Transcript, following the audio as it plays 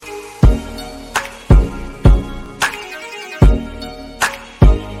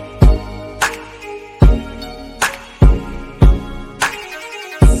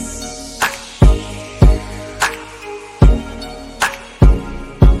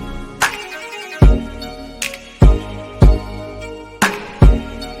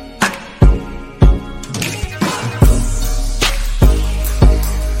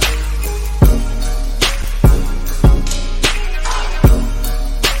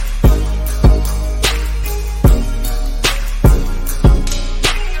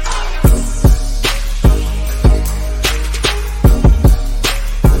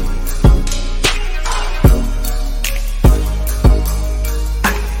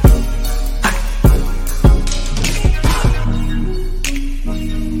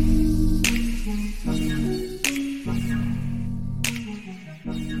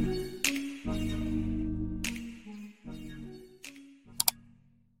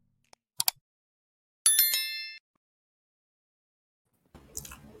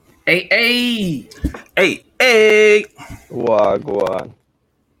Hey, hey. Hey, hey. Wagwan.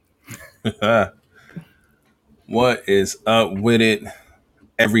 What is up with it,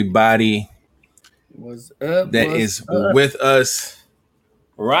 everybody What's up? that What's is up? with us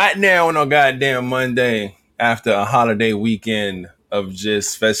right now on a goddamn Monday after a holiday weekend of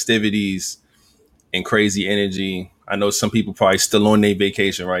just festivities and crazy energy? I know some people probably still on their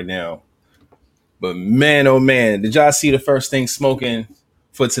vacation right now. But man, oh man, did y'all see the first thing smoking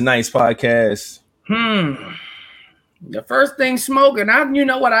for tonight's podcast? Hmm. The first thing smoking. You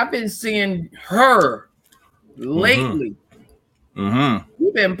know what? I've been seeing her Mm-hmm. lately. Mm-hmm.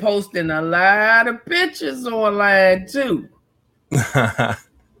 You've been posting a lot of pictures online too.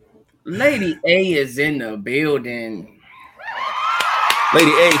 Lady A is in the building.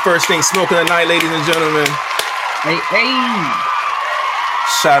 Lady A, first thing smoking tonight, ladies and gentlemen. Hey, hey.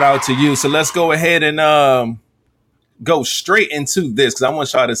 Shout out to you. So let's go ahead and go straight into this because I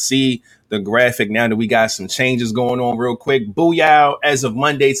want y'all to see the graphic now that we got some changes going on real quick. Booyah, as of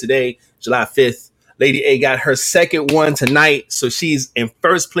Monday today, July 5th, Lady A got her second one tonight. So she's in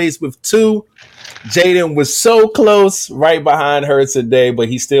first place with 2. Jaden was so close right behind her today, but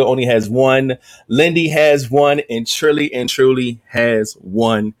he still only has 1. Lindy has 1 and truly has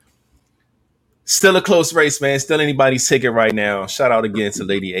 1. Still a close race, man. Still anybody's ticket right now. Shout out again to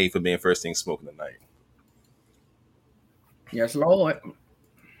Lady A for being first thing smoking tonight. Yes, Lord. All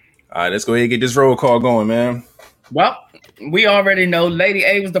right, let's go ahead and get this roll call going, man. Well, we already know Lady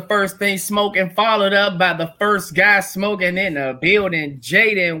A was the first thing smoking, followed up by the first guy smoking in the building.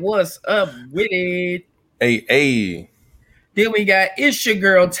 Jaden, what's up with it? Hey. Then we got It's Your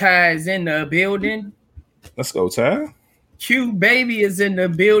Girl Ties in the building. Let's go, Ty. Q Baby is in the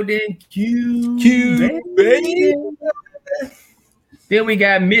building. Q baby. Then we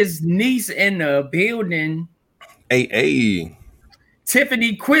got Miss Niece in the building. Hey.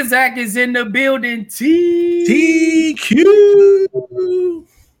 Tiffany Quizak is in the building. TQ.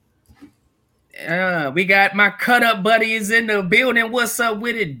 We got my cut up buddy is in the building. What's up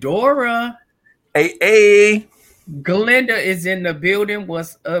with it, Dora? Hey. Glinda is in the building.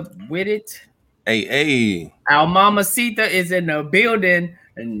 What's up with it? Hey. Our mama Sita is in the building.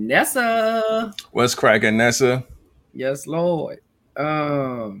 Nessa. What's cracking, Nessa? Yes, Lord.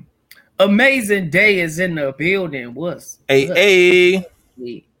 Amazing Day is in the building. What's Hey.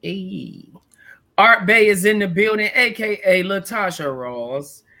 Art Bay is in the building, aka Latasha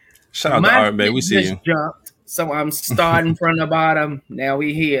Ross. Shout out to Art Bay. We see you. Jumped, so I'm starting from the bottom. Now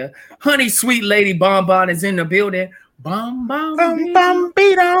we here. Honey Sweet Lady Bonbon is in the building. Bum bum bum bum.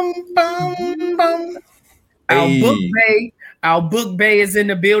 Our book bay is in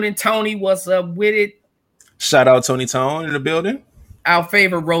the building. Tony, what's up with it? Shout out Tony Tone in the building. Our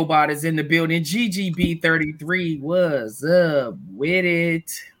favorite robot is in the building. GGB33, what's up with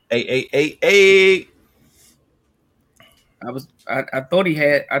it? Hey. I thought he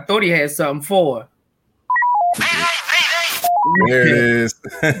had something for. There it is.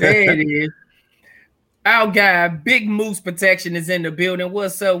 There it is. Our guy, Big Moose Protection, is in the building.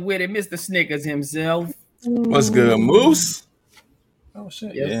 What's up with it? Mr. Snickers himself. What's good, Moose? Oh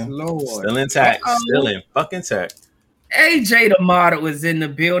shit. Yes, Lord. Still intact. Still in fucking tact. AJ the model is in the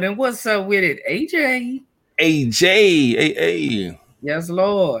building. What's up with it? AJ. Hey. Yes,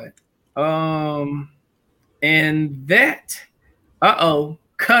 Lord. And that.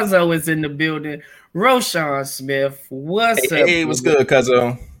 Cuzzo is in the building. Roshan Smith. What's up? Hey, what's good,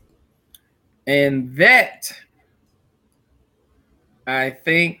 Cuzzo? And that, I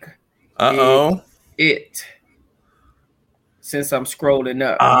think, it. Since I'm scrolling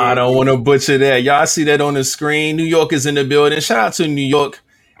up. I don't want to butcher that. Y'all see that on the screen. New York is in the building. Shout out to New York.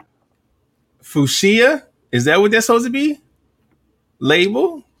 Fuchsia? Is that what that's supposed to be?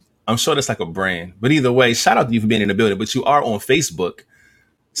 Label? I'm sure that's like a brand. But either way, shout out to you for being in the building. But you are on Facebook.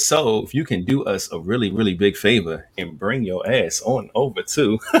 So if you can do us a really, really big favor and bring your ass on over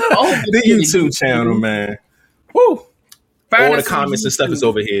to the YouTube channel, man. Woo! All the comments and stuff is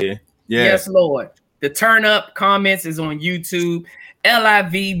over here. Yeah. Yes, Lord. The Turn Up comments is on YouTube.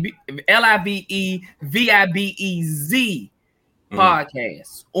 LIVEVIBEZ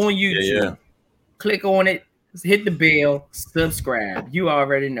podcast on YouTube. Yeah. Click on it, hit the bell, subscribe. You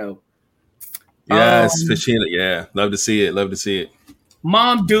already know. Yes, Fashina. Yeah, love to see it.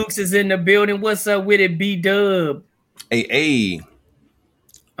 Mom Dukes is in the building. What's up with it, B-Dub? Hey.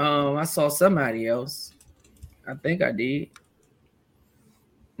 I saw somebody else. I think I did.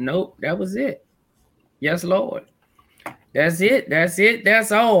 Nope, that was it. Yes, Lord. That's it.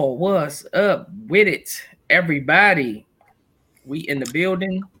 That's all. What's up with it, everybody? We in the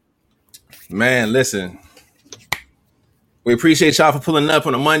building. Man, listen. We appreciate y'all for pulling up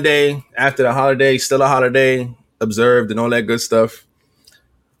on a Monday after the holiday, still a holiday, observed and all that good stuff.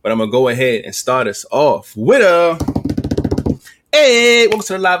 But I'm going to go ahead and start us off with hey, welcome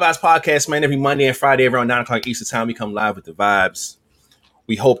to the Live Vibes Podcast, man. Every Monday and Friday around 9 o'clock Eastern Time, we come live with the vibes.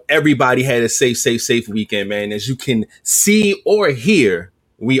 We hope everybody had a safe weekend, man. As you can see or hear,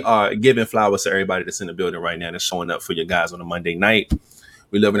 we are giving flowers to everybody that's in the building right now that's showing up for you guys on a Monday night.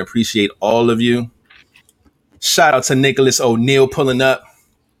 We love and appreciate all of you. Shout out to Nicholas O'Neal pulling up.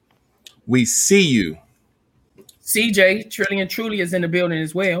 We see you. CJ, Trillion Truly is in the building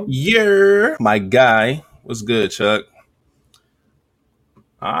as well. Yeah, my guy. What's good, Chuck?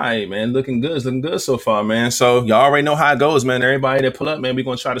 All right, man. Looking good. It's looking good so far, man. So y'all already know how it goes, man. Everybody that pull up, man, we're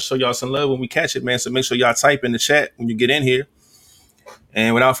going to try to show y'all some love when we catch it, man. So make sure y'all type in the chat when you get in here.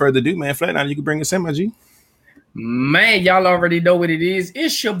 And without further ado, man, Flatliner, you can bring us in, my G. Man, y'all already know what it is.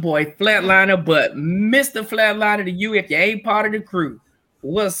 It's your boy Flatliner, but Mr. Flatliner to you if you ain't part of the crew.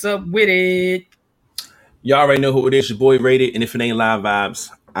 What's up with it? Y'all already know who it is. Your boy Rated. And if it ain't Live Vibes,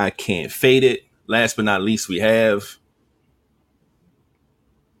 I can't fade it. Last but not least, we have...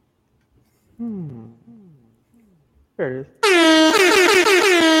 There it is.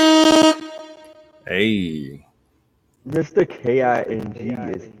 Hey. Mr. KING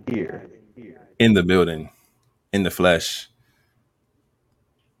is here. In the building. In the flesh.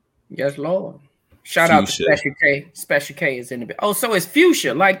 Yes, Lord. Shout out to Special K. Special K is in the building. Oh, so it's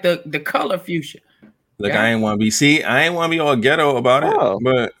fuchsia, like the color fuchsia. Look, yeah. I ain't want to be all ghetto about it,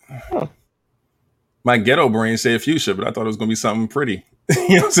 but my ghetto brain said fuchsia, but I thought it was going to be something pretty. You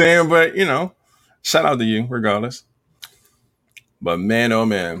know what I'm saying? But, you know, shout out to you regardless. But man, oh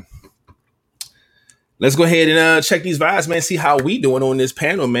man. Let's go ahead and check these vibes, man. See how we doing on this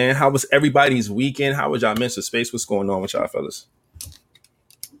panel, man. How was everybody's weekend? How was y'all mental space? What's going on with y'all fellas?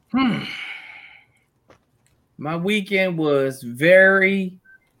 My weekend was very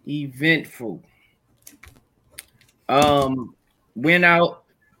eventful. Went out,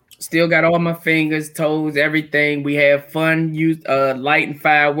 still got all my fingers, toes, everything. We had fun, lighting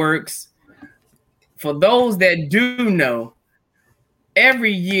fireworks. For those that do know,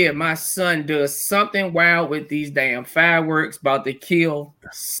 every year my son does something wild with these damn fireworks, about to kill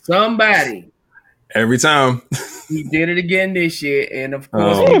somebody. Every time. He did it again this year, and of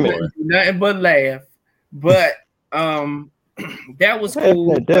course, nothing but laugh. But that was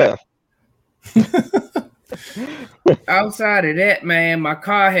cool. Outside of that, man, my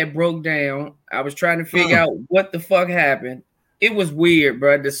car had broke down. I was trying to figure out what the fuck happened. It was weird,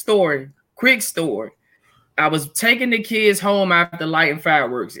 bro. The story, quick story. I was taking the kids home after lighting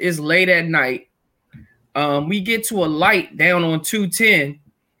fireworks. It's late at night. We get to a light down on 210,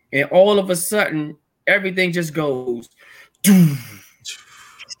 and all of a sudden, everything just goes.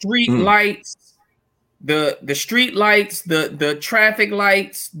 Street lights, the street lights, the traffic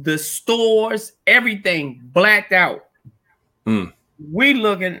lights, the stores, everything blacked out. We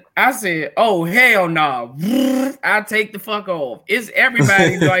looking, I said, oh hell no. Nah. I take the fuck off. It's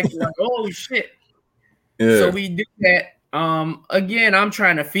everybody like oh shit. Yeah. So we do that. Again, I'm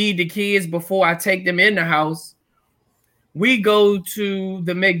trying to feed the kids before I take them in the house. We go to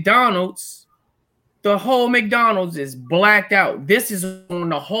the McDonald's. The whole McDonald's is blacked out. This is on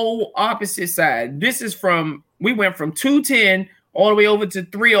the whole opposite side. We went from 210 all the way over to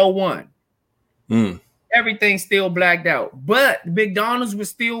 301. Everything's still blacked out, but McDonald's was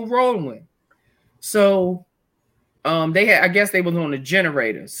still rolling. So I guess they was on the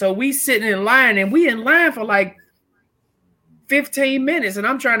generator. So we sitting in line, and we in line for like 15 minutes, and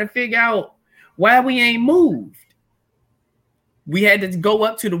I'm trying to figure out why we ain't moved. We had to go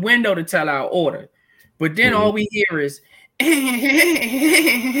up to the window to tell our order, but then all we hear is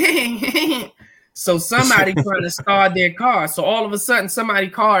so somebody trying to start their car. So all of a sudden,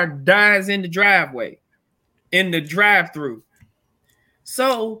 somebody's car dies in the driveway, in the drive-through.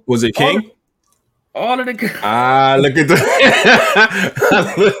 So was it King? All of the look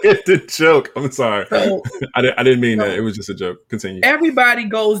at the joke. I'm sorry. So, I didn't mean that. It was just a joke. Continue. Everybody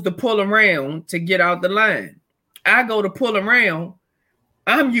goes to pull around to get out the line. I go to pull around.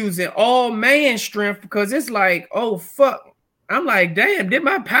 I'm using all man strength because it's like, oh fuck. I'm like, damn, did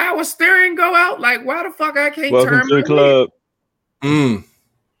my power steering go out? Like, why the fuck I can't Welcome turn to the club.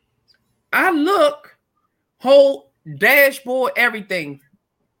 I look, whole dashboard, everything,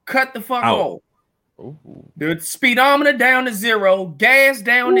 cut the fuck off. The speedometer down to 0, gas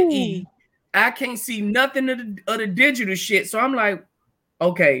down to E. I can't see nothing of the digital shit. So I'm like,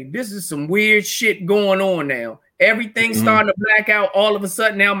 okay, this is some weird shit going on now. Everything's starting to black out all of a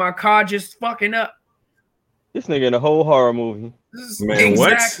sudden. Now my car just fucking up. This nigga in a whole horror movie. Man,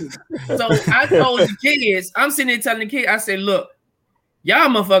 exactly. what? So I told the kids, I'm sitting there telling the kids, I said, look, y'all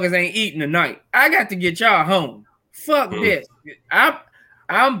motherfuckers ain't eating tonight. I got to get y'all home. Fuck this. I'm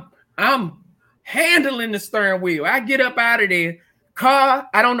handling the steering wheel. I get up out of there. Car,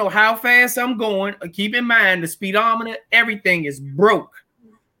 I don't know how fast I'm going. Keep in mind the speedometer, everything is broke.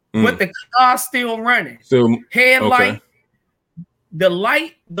 But the car's still running. So headlight, okay. the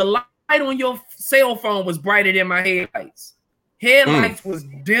light on your cell phone was brighter than my headlights. Headlights was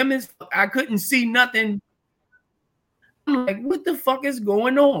dim as fuck. I couldn't see nothing. I'm like, what the fuck is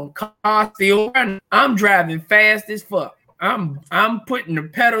going on? Car still running. I'm driving fast as fuck. I'm putting the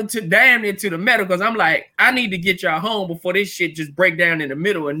pedal to damn near to the metal because I'm like, I need to get y'all home before this shit just break down in the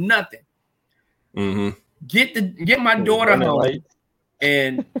middle of nothing. Get my daughter home,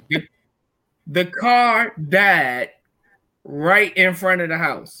 and the car died right in front of the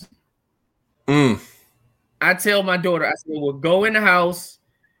house. I tell my daughter, I said, well, go in the house.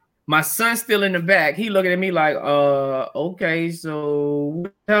 My son's still in the back. He looking at me like, okay, so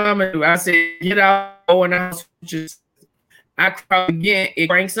what am I do? I said, get out, go in the house. I cry again, it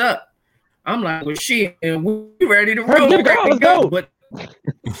cranks up. I'm like, well, shit, and we ready to roll. Let's go. But right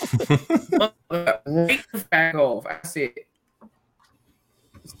the back off. I said,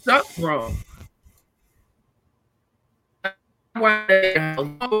 something wrong.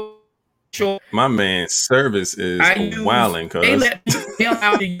 My man's service is wilding, cuz they let me tell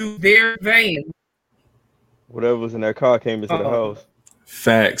how to use their van. Whatever was in that car came into the house.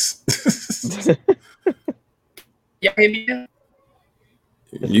 Facts. Yeah,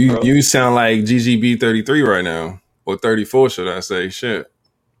 you sound like GGB 33 right now, or 34, should I say? Shit.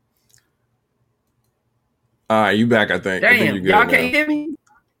 All right, you back? I think. Damn, I think you good y'all now. can't hear me.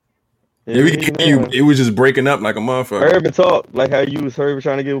 Yeah, we can hear you. It was just breaking up like a motherfucker. Herb talk like how you was Herb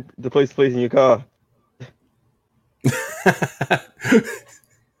trying to get the place to place in your car.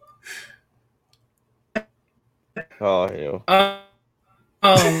 Oh hell.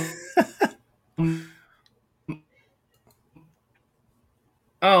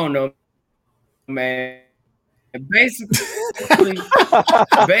 I don't know, man. Basically,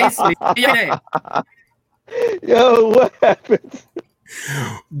 yeah. Yo, what happened?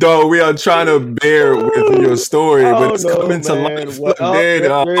 Dog, we are trying to bear with your story, but it's coming to life.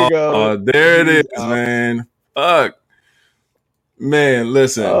 There it is, man. Fuck. Man,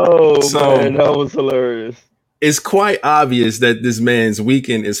 listen. Man, that was hilarious. It's quite obvious that this man's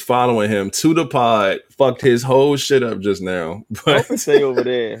weekend is following him to the pod. Fucked his whole shit up just now. But stay over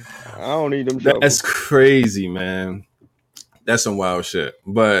there. I don't need them trouble. That's crazy, man. That's some wild shit.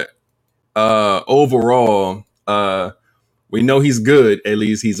 But overall, we know he's good. At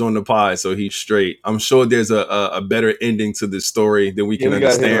least he's on the pod, so he's straight. I'm sure there's a better ending to this story than we can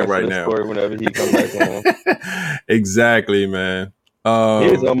understand right now. Whenever he comes back on. Exactly, man.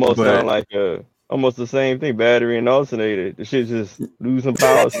 His almost sound like almost the same thing. Battery and alternator. The shit just losing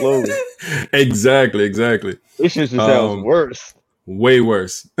power slowly. Exactly. This shit just sounds worse. Way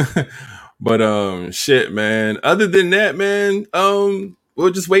worse. But shit, man. Other than that, man,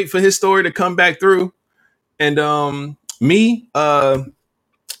 we'll just wait for his story to come back through. And me,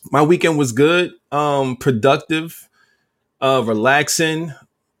 my weekend was good, productive, relaxing,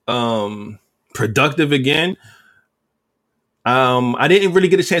 productive again. I didn't really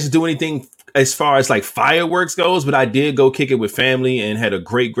get a chance to do anything as far as like fireworks goes, but I did go kick it with family and had a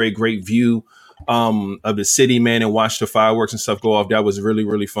great view of the city, man, and watch the fireworks and stuff go off. That was really,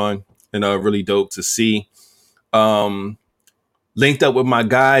 really fun and really dope to see. Linked up with my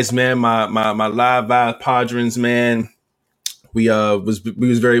guys, man, my live vibe Padrons, man. We was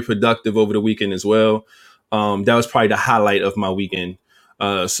very productive over the weekend as well. That was probably the highlight of my weekend.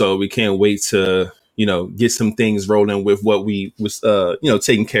 So we can't wait to, get some things rolling with what we was,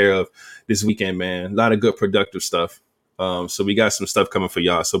 taking care of this weekend, man. A lot of good productive stuff. So we got some stuff coming for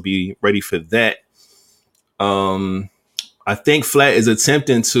y'all. So be ready for that. I think Flat is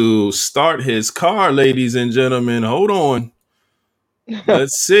attempting to start his car, ladies and gentlemen. Hold on.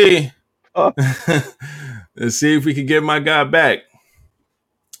 Let's see. Let's see if we can get my guy back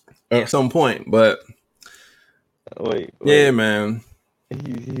at some point. But wait. Yeah, man.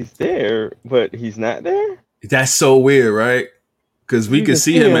 He's there, but he's not there. That's so weird, right? Because we can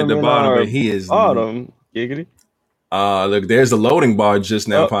see him at the bottom, but he is bottom. Giggity. Look, there's a loading bar just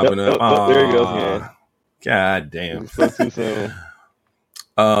now popping up. There he goes again. God damn.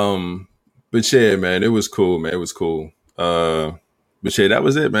 But yeah, man, it was cool, man. It was cool. But yeah, that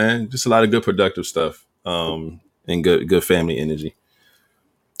was it, man. Just a lot of good productive stuff. And good family energy.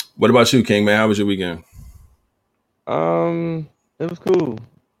 What about you, King, man? How was your weekend? It was cool.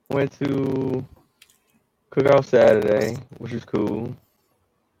 Went to cookout Saturday, which is cool.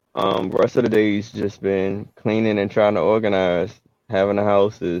 Rest of the day's just been cleaning and trying to organize. Having a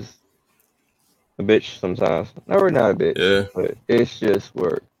house is a bitch sometimes. Not really not a bitch, but it's just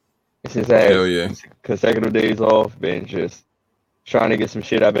work. It's just had consecutive days off, been just trying to get some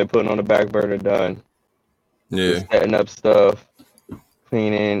shit I've been putting on the back burner done. Yeah. Just setting up stuff,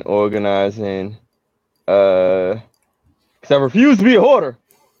 cleaning, organizing. Because I refuse to be a hoarder.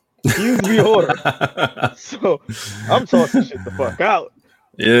 So I'm tossing shit the fuck out.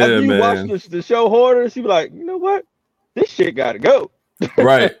 Yeah, after you man. watch the show Hoarders, you be like, you know what? This shit gotta go.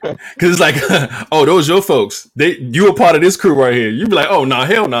 Right. Because it's like, oh, those your folks. You a part of this crew right here. You be like, oh, no,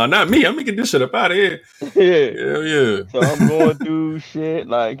 hell no, not me. I'm making this shit up out of here. Yeah. Hell yeah. So I'm going through shit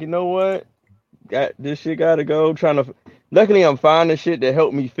like, you know what? This shit gotta go. Luckily, I'm finding shit that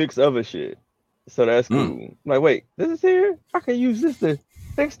help me fix other shit. So that's cool. I'm like, wait, this is here? I can use this to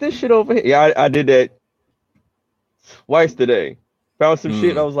fix this shit over here. Yeah, I did that twice today. Found some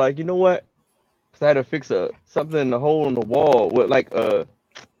shit. I was like, you know what? Cause I had to fix something in the hole in the wall with like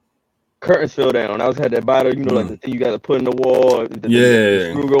curtains fell down. I had that bottle, you know, like the thing you got to put in the wall.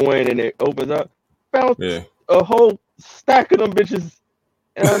 The screw go in and it opens up. Found a whole stack of them bitches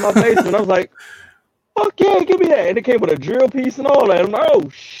in my basement. I was like, fuck yeah, give me that. And it came with a drill piece and all that. I'm like, oh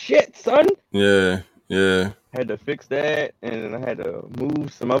shit, son. Yeah. Had to fix that, and then I had to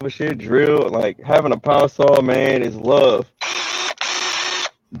move some other shit, drill. Like having a power saw, man, is love.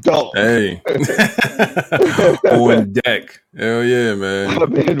 Dog. Hey. On deck. Hell yeah, man.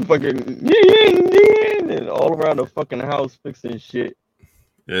 I've been fucking and all around the fucking house fixing shit.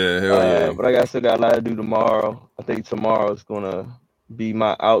 Yeah, hell yeah. But I still got a lot to do tomorrow. I think tomorrow is gonna be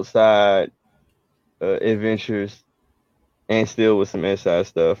my outside adventures, and still with some inside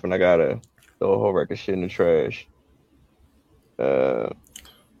stuff. And I gotta throw a whole record shit in the trash. And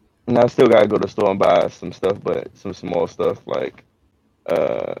I still gotta go to the store and buy some stuff, but some small stuff like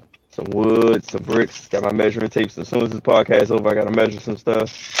some wood, some bricks. Got my measuring tapes. As soon as this podcast is over, I gotta measure some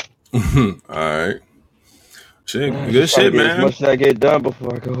stuff. All right. Shit, good shit, man. As much as I get done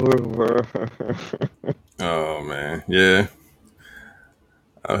before I go over. Oh man, yeah.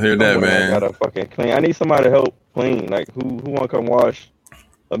 I hear that, man. I gotta fucking clean. I need somebody to help clean. Like who wanna come wash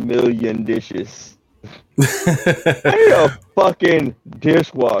 1,000,000 dishes? I need a fucking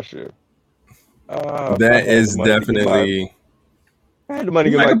dishwasher. That is definitely. I had the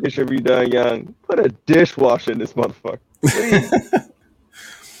money to get my dishes redone, young. Put a dishwasher in this motherfucker.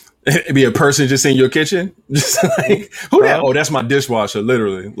 It'd be a person just in your kitchen, just like who that? Oh, that's my dishwasher.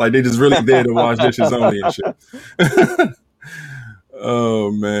 Literally, like they just really there to wash dishes only and shit.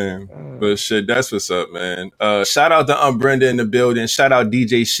 Oh man, but shit, that's what's up, man. Shout out to Brenda in the building. Shout out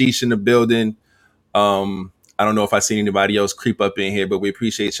DJ Sheesh in the building. I don't know if I see anybody else creep up in here, but we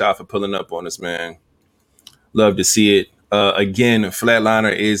appreciate y'all for pulling up on us, man. Love to see it. Again,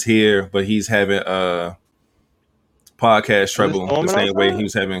 Flatliner is here, but he's having podcast trouble the same way he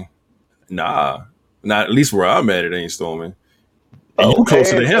was having. Nah, not at least where I'm at. It ain't storming. And you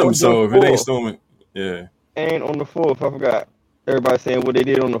closer to him, so if it ain't storming, yeah. And on the 4th, I forgot. Everybody saying what they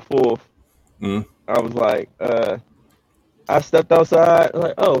did on the 4th. I was like, I stepped outside.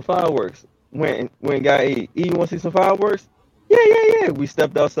 Like, oh, fireworks. Went and got E. You want to see some fireworks? Yeah. We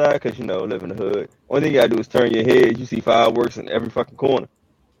stepped outside because, live in the hood. Only thing you got to do is turn your head. You see fireworks in every fucking corner.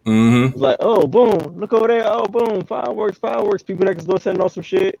 It's like, oh, boom. Look over there. Oh, boom. Fireworks. People next door sending off some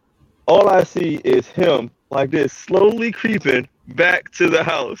shit. All I see is him like this, slowly creeping back to the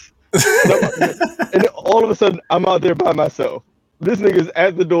house. And then all of a sudden, I'm out there by myself. This nigga's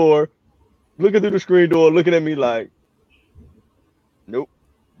at the door, looking through the screen door, looking at me like, nope.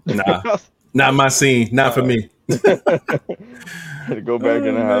 Nah, not my scene. Not for me. Had to go back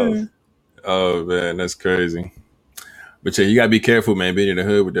in the house. Oh, man, that's crazy. But yeah, you got to be careful, man, being in the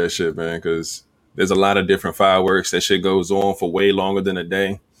hood with that shit, man, because there's a lot of different fireworks. That shit goes on for way longer than a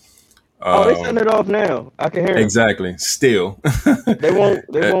day. They send it off now. I can hear it. Exactly. Still. They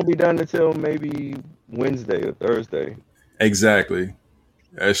won't be done until maybe Wednesday or Thursday. Exactly.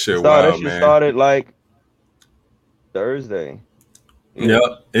 That shit wild, man. Started like Thursday. Yep.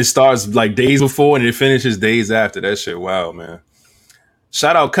 It starts like days before and it finishes days after. That shit wild, man.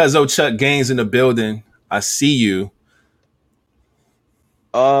 Shout out Cuzzo Chuck Gaines in the building. I see you.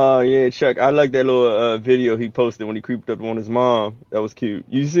 Oh, yeah, Chuck. I like that little video he posted when he creeped up on his mom. That was cute.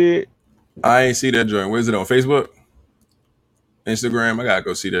 You see it? I ain't see that joint. Where's it on? Facebook? Instagram? I gotta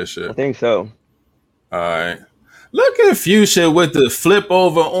go see that shit. I think so. All right. Look at Fuchsia with the flip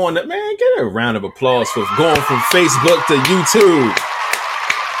over on it. Man, get a round of applause for going from Facebook to YouTube.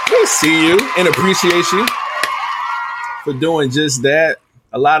 We see you and appreciate you for doing just that.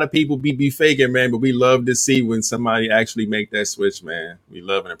 a lot of people be faking, man, but we love to see when somebody actually make that switch, man. We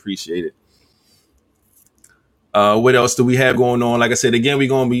love and appreciate it. What else do we have going on? Like I said, again, we're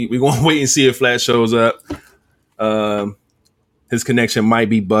gonna wait and see if Flat shows up. His connection might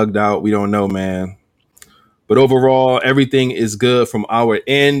be bugged out. We don't know, man. But overall, everything is good from our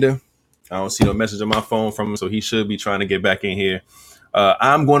end. I don't see no message on my phone from him, so he should be trying to get back in here.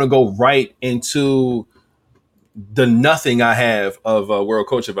 I'm going to go right into the nothing I have of World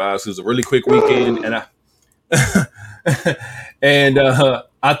Culture Vibes. It was a really quick weekend, and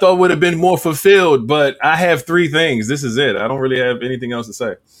I thought would have been more fulfilled, but I have 3 things. This is it. I don't really have anything else to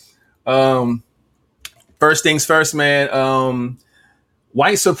say. First things first, man.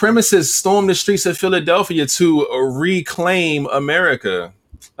 White supremacists stormed the streets of Philadelphia to reclaim America.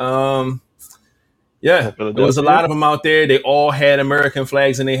 Yeah, there was a lot of them out there. They all had American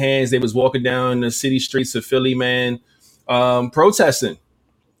flags in their hands. They was walking down the city streets of Philly, man, protesting.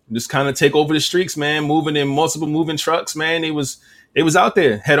 Just kind of take over the streets, man, moving in multiple moving trucks, man. They was out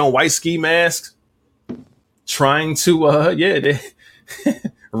there, had on white ski masks, trying to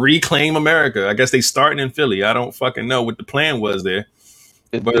reclaim America. I guess they starting in Philly. I don't fucking know what the plan was there.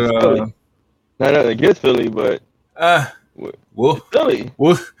 It's Philly. Not against Philly, but We'll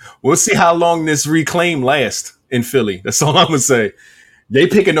see how long this reclaim lasts in Philly. That's all I'm gonna say. They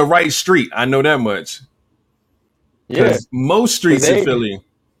picking the right street. I know that much. Yeah, most streets in Philly,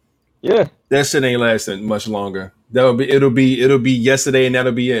 that shit ain't lasting much longer. It'll be yesterday, and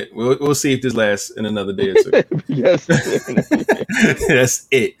that'll be it. We'll see if this lasts in another day or two. Yes, that's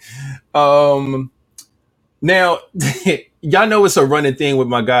it. Now, y'all know it's a running thing with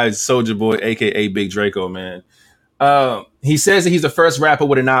my guy Soulja Boy, aka Big Draco, man. He says that he's the first rapper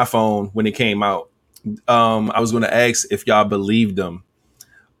with an iPhone when it came out. I was going to ask if y'all believed him.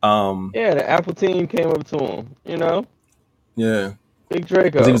 The Apple team came up to him, you know? Yeah. Big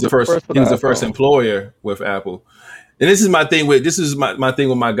Draco. He was the first employer with Apple. And this is my thing with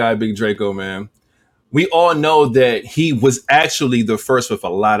my guy Big Draco, man. We all know that he was actually the first with a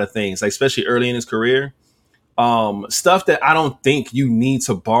lot of things, like especially early in his career. Stuff that I don't think you need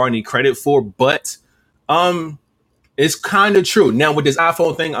to borrow any credit for, but it's kind of true. Now with this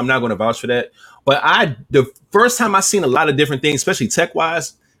iPhone thing, I'm not going to vouch for that. But the first time I seen a lot of different things, especially tech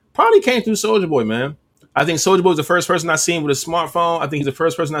wise, probably came through Soulja Boy, man. I think Soulja Boy was the first person I seen with a smartphone. I think he's the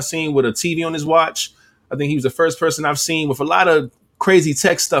first person I seen with a TV on his watch. I think he was the first person I've seen with a lot of crazy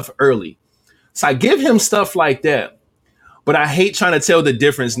tech stuff early. So I give him stuff like that. But I hate trying to tell the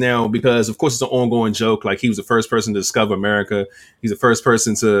difference now because, of course, it's an ongoing joke. Like, he was the first person to discover America. He's the first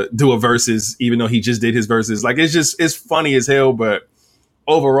person to do a verses, even though he just did his verses. Like, it's funny as hell. But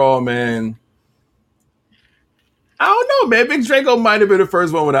overall, man, I don't know, man. Big Draco might have been the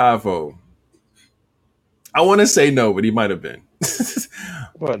first one with an iPhone. I want to say no, but he might have been.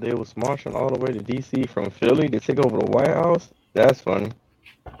 Well, they was marching all the way to D.C. from Philly to take over the White House? That's funny.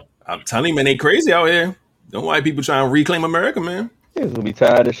 I'm telling you, man, they crazy out here. Don't white people trying to reclaim America, man. Niggas will be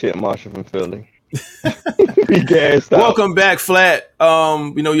tired of shit marching from Philly. Welcome back, Flat.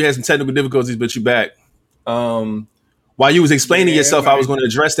 We know you had some technical difficulties, but you back. While you was explaining yourself, I was going to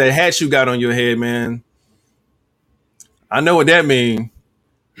address that hat you got on your head, man. I know what that means.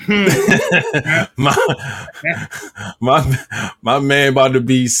 my man about to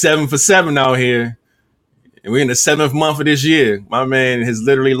be 7 for 7 out here. And we're in the 7th month of this year. My man has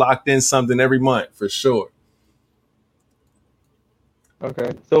literally locked in something every month for sure.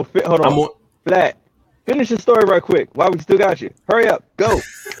 Okay, so hold on. Flat, finish your story right quick. Why we still got you? Hurry up, go.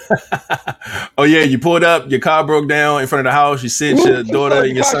 Oh yeah, you pulled up. Your car broke down in front of the house. You sit your daughter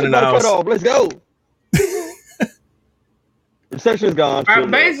and your son in the house. Let's go. Reception's gone.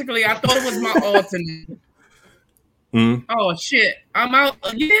 Basically, I thought it was my alternate. Mm-hmm. Oh shit, I'm out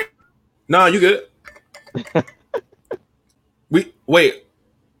again. No, you good. Wait.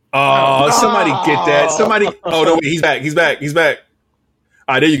 Oh, somebody get that. Somebody. Oh no, wait, he's back.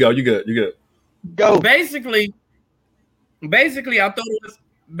 All right, there you go. You good. Go. Basically, I thought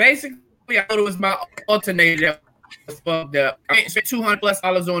it was my alternator that was fucked up. I spent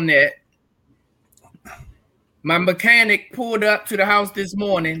 $200+ on that. My mechanic pulled up to the house this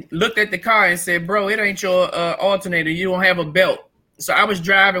morning, looked at the car and said, "Bro, it ain't your alternator. You don't have a belt." So I was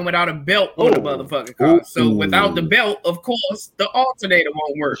driving without a belt on the motherfucking car. So without the belt, of course, the alternator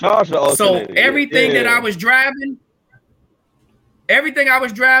won't work. So everything that I was driving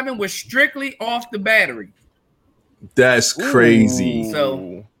was strictly off the battery. That's crazy.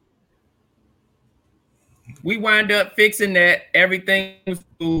 So we wind up fixing that. Everything was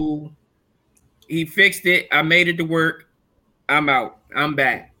cool. He fixed it. I made it to work. I'm out. I'm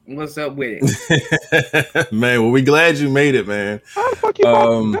back. What's up with it? Man, well, we glad you made it, man. How the fuck you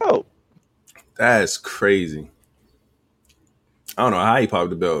popped the belt? That's crazy. I don't know how he popped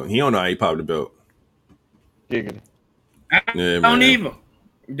the belt. He don't know how he popped the belt. Giggity. I don't even.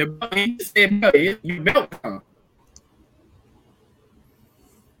 The belt, he said, your belt come.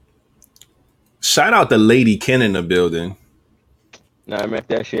 Shout out to Lady Ken in the building. Nah, man,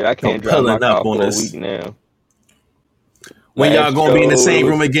 that shit. I can't drive my car for a week now. When y'all gonna be in the same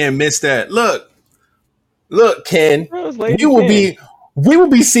room again, miss that. Look, Ken, we will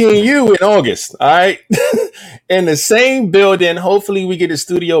be seeing you in August, all right? In the same building. Hopefully we get the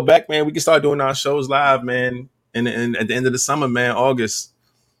studio back, man. We can start doing our shows live, man. And at the end of the summer, man, August.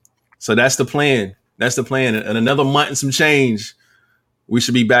 So that's the plan. That's the plan. And another month and some change, we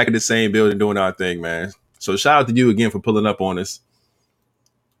should be back in the same building doing our thing, man. So shout out to you again for pulling up on us.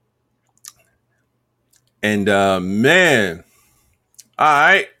 And man, all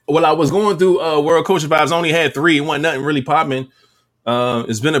right. Well, I was going through World Culture Vibes. I only had 3. It wasn't nothing really popping.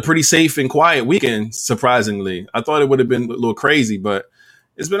 It's been a pretty safe and quiet weekend, surprisingly. I thought it would have been a little crazy, but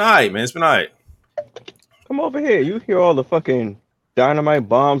it's been all right, man. It's been all right. Come over here. You hear all the fucking dynamite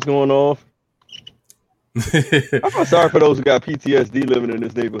bombs going off. I'm sorry for those who got PTSD living in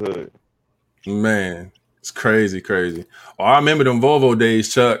this neighborhood. Man, it's crazy. Oh, I remember them Volvo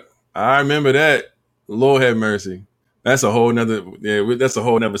days, Chuck. I remember that. Lord have mercy. That's a whole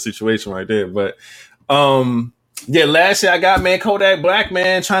nother situation right there. But yeah, last year I got, man, Kodak Black,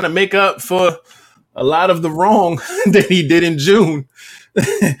 man, trying to make up for a lot of the wrong that he did in June.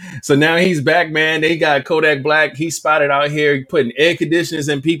 So now he's back, man. They got Kodak Black. He spotted out here putting air conditioners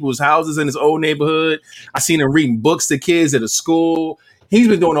in people's houses in his old neighborhood. I seen him reading books to kids at a school. He's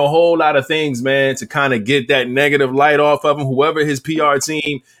been doing a whole lot of things, man, to kind of get that negative light off of him. Whoever his PR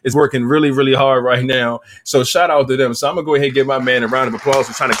team is working really, really hard right now. So shout out to them. So I'm going to go ahead and give my man a round of applause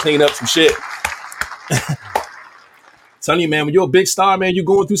for trying to clean up some shit. Telling you, man, when you're a big star, man, you're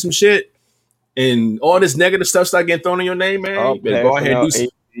going through some shit and all this negative stuff start getting thrown in your name, man. You better go ahead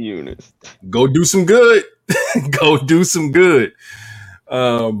and go do some good. Go do some good.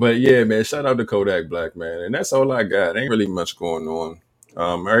 But yeah, man, shout out to Kodak Black, man. And that's all I got. Ain't really much going on.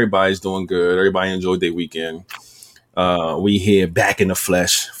 Everybody's doing good. Everybody enjoyed their weekend. We here back in the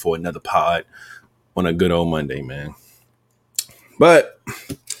flesh for another pod on a good old Monday, man. But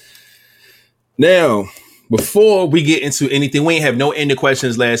now, before we get into anything, we ain't have no ending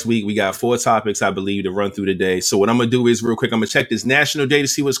questions last week. We got 4 topics, I believe, to run through today. So what I'm going to do is real quick, I'm going to check this national day to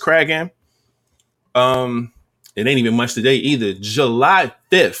see what's cracking. It ain't even much today either. July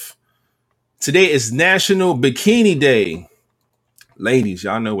 5th. Today is National Bikini Day. Ladies,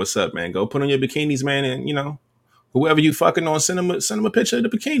 y'all know what's up, man. Go put on your bikinis, man. And, you know, whoever you fucking on, send them a picture of the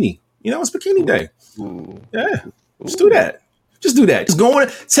bikini. You know, it's Bikini Day. Yeah, just do that. Just do that. Just go on,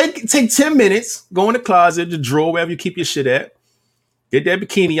 take 10 minutes, go in the closet, the drawer, wherever you keep your shit at. Get that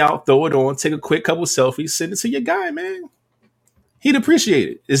bikini out, throw it on, take a quick couple selfies, send it to your guy, man. He'd appreciate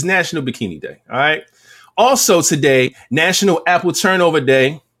it. It's National Bikini Day, all right? Also today, National Apple Turnover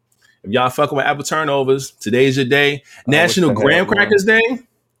Day. If y'all fucking with apple turnovers, today's your day. National Graham Crackers Day.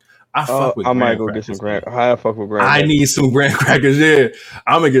 I might go get some graham. I fuck with graham. I need some graham crackers. Yeah,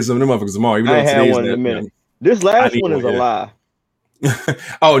 I'm gonna get some of them motherfuckers tomorrow. Even I ain't had one in a minute. This last one is a lie.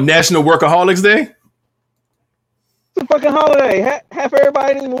 Oh, National Workaholics Day. It's a fucking holiday. Half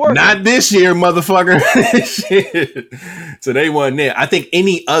everybody didn't even work. Not this year, motherfucker. Shit. So they wasn't there. I think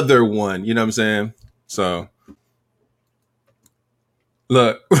any other one. You know what I'm saying? So.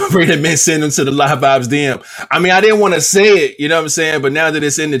 Look, Brandon Man send them to the Live Vibes DM. I mean, I didn't want to say it, you know what I'm saying? But now that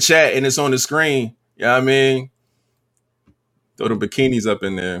it's in the chat and it's on the screen, you know what I mean? Throw the bikinis up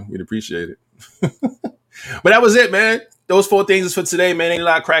in there. We'd appreciate it. But that was it, man. Those 4 things is for today, man. Ain't a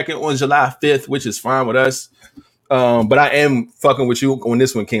lot cracking on July 5th, which is fine with us. But I am fucking with you on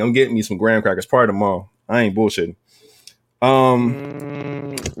this one, King. I'm getting me some graham crackers probably tomorrow. I ain't bullshitting.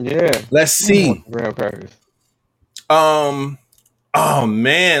 Yeah. Let's see. Graham crackers. Oh,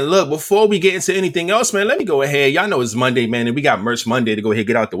 man, look, before we get into anything else, man, let me go ahead. Y'all know it's Monday, man, and we got Merch Monday to go ahead and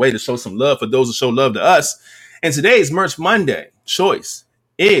get out the way to show some love for those who show love to us. And today's Merch Monday choice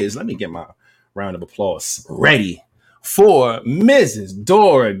is, let me get my round of applause ready for Mrs.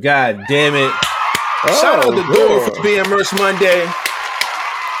 Dora, God damn it. Shout out to Dora for being Merch Monday.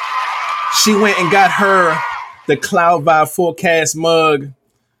 She went and got her the Cloud Vibe Forecast mug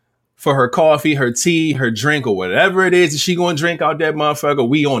for her coffee, her tea, her drink, or whatever it is that she gonna drink out that motherfucker.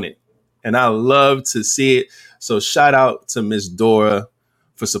 We on it. And I love to see it. So shout out to Miss Dora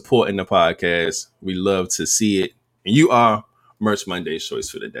for supporting the podcast. We love to see it. And you are Merch Monday's choice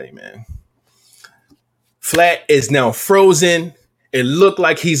for the day, man. Flat is now frozen It looked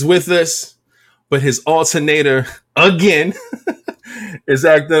like he's with us, but his alternator again is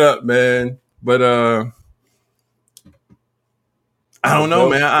acting up, man. But I don't know,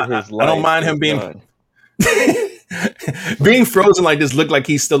 man. I don't mind him being being frozen like this. Look like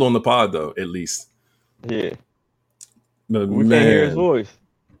he's still on the pod, though. At least, yeah. But We can't hear his voice.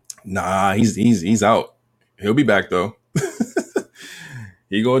 Nah, he's out. He'll be back though.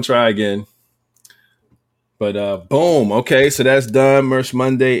 He gonna try again. But boom. Okay, so that's done. Merch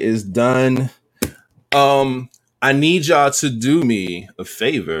Monday is done. I need y'all to do me a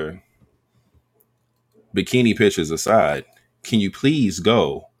favor. Bikini pictures aside, can you please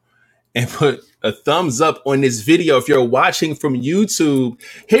go and put a thumbs up on this video? If you're watching from YouTube,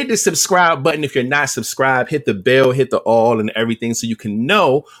 hit the subscribe button. If you're not subscribed, hit the bell, hit the all and everything so you can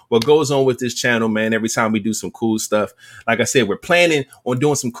know what goes on with this channel, man. Every time we do some cool stuff. Like I said, we're planning on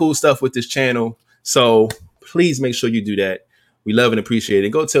doing some cool stuff with this channel. So please make sure you do that. We love and appreciate it.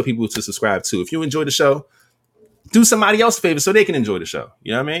 Go tell people to subscribe too. If you enjoy the show, do somebody else a favor so they can enjoy the show.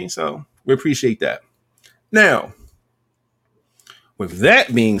 You know what I mean? So we appreciate that. Now, with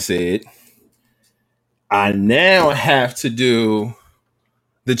that being said, I now have to do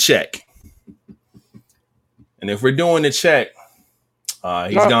the check. And if we're doing the check,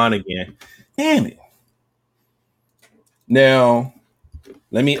 he's gone again. Damn it. Now,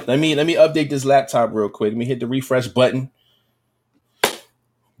 let me update this laptop real quick. Let me hit the refresh button.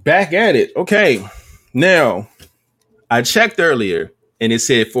 Back at it. Okay. Now, I checked earlier and it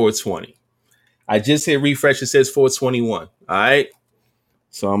said 420. I just hit refresh. It says 421. All right.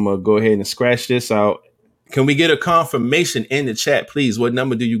 So I'm going to go ahead and scratch this out. Can we get a confirmation in the chat, please? What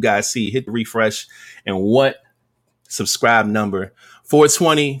number do you guys see? Hit the refresh and what subscribe number?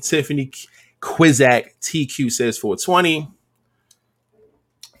 420. Tiffany Quizak TQ says 420.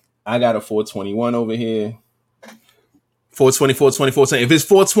 I got a 421 over here. 420, 420, 420. If it's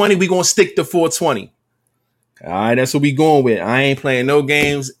 420, we're going to stick to 420. All right, that's what we going with. I ain't playing no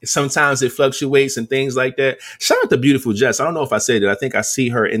games. Sometimes it fluctuates and things like that. Shout out to Beautiful Jess. I don't know if I said it. I think I see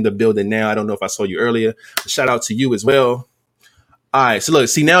her in the building now. I don't know if I saw you earlier. Shout out to you as well. All right, so look,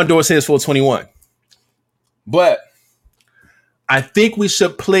 see now door says 421. But I think we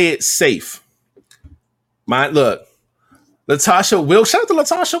should play it safe. Look, Latasha Wilkes. Shout out to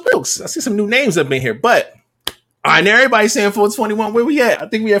Latasha Wilkes. I see some new names up in here. But all right, now everybody's saying 421. Where we at? I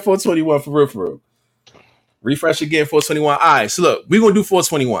think we at 421 for real, for real. Refresh again, 421. All right, so look, we're going to do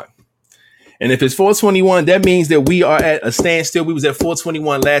 421. And if it's 421, that means that we are at a standstill. We was at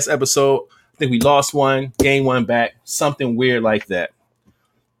 421 last episode. I think we lost one, gained one back, something weird like that.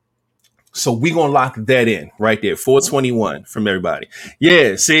 So we're going to lock that in right there, 421 from everybody.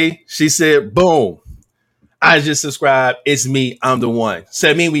 Yeah, see? She said, boom. I just subscribed. It's me. I'm the one. So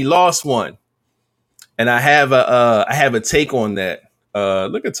that means we lost one. And I have a take on that.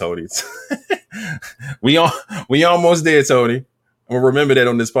 Look at Tony. we almost there, Tony. I'm gonna remember that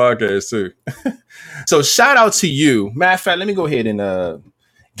on this podcast too. So shout out to you. Matter of fact, let me go ahead and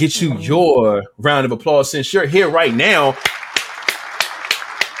get you your round of applause since you're here right now.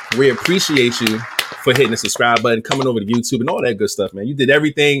 We appreciate you for hitting the subscribe button, coming over to YouTube and all that good stuff, man. You did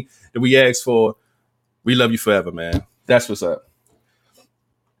everything that we asked for. We love you forever, man. That's what's up.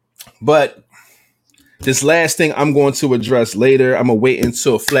 But this last thing I'm going to address later. I'm going to wait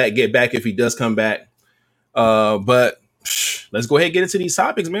until Flat get back if he does come back. But let's go ahead and get into these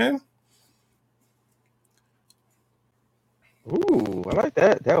topics, man. Ooh, I like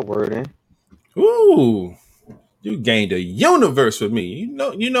that wording. Ooh, you gained a universe with me.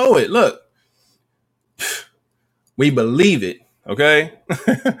 You know it. Look, we believe it. Okay,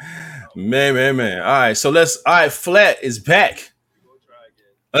 man. All right, so all right, Flat is back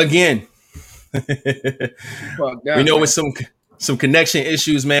again. We know with some connection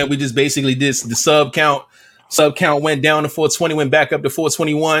issues, man. We just basically did the sub count. Sub count went down to 420, went back up to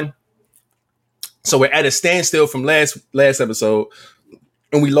 421. So we're at a standstill from last episode,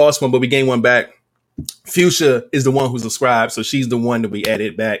 and we lost one, but we gained one back. Fuchsia is the one who's subscribed, so she's the one that we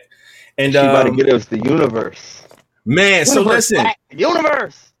added back. And she about to get us the universe, man. So listen,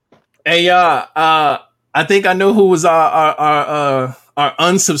 universe. Hey, I think I know who was our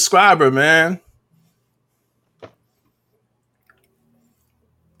unsubscriber, man.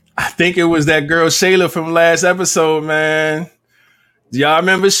 I think it was that girl Shayla from last episode, man. Do y'all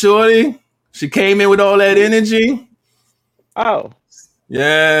remember Shorty? She came in with all that energy. Oh.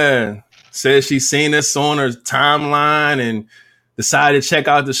 Yeah. Said she seen us on her timeline and decided to check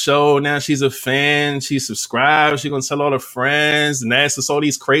out the show. Now she's a fan. She subscribed. She's going to tell all her friends and ask us all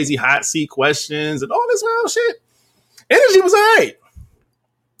these crazy hot seat questions and all this wild shit. Energy was all right.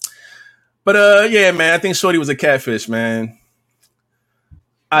 But yeah, man, I think Shorty was a catfish, man.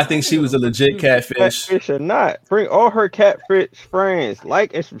 I think she was a legit catfish. Catfish or not, bring all her catfish friends.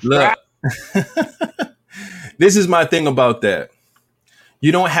 Like and subscribe. Look, this is my thing about that.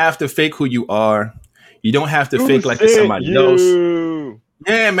 You don't have to fake who you are. You don't have to fake like it's somebody else.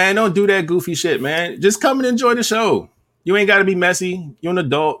 Yeah, man, don't do that goofy shit, man. Just come and enjoy the show. You ain't got to be messy. You're an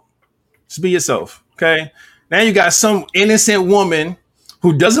adult. Just be yourself, okay? Now you got some innocent woman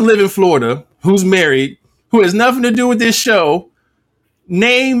who doesn't live in Florida, who's married, who has nothing to do with this show,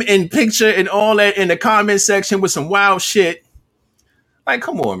 name and picture and all that in the comment section with some wild shit. Like,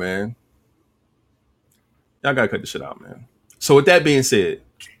 come on, man. Y'all got to cut the shit out, man. So with that being said,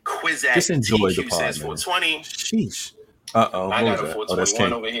 just enjoy the pod, man. Sheesh. Uh-oh. I got a 421 that's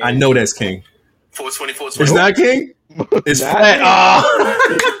King. over here. I know that's King. 420. It's not King? It's flat.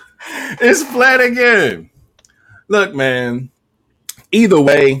 Oh. It's flat again. Look, man. Either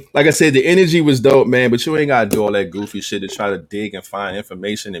way, like I said, the energy was dope, man, but you ain't got to do all that goofy shit to try to dig and find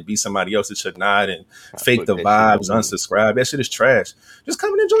information and be somebody else that should not and fake the vibes, unsubscribe. That shit is trash. Just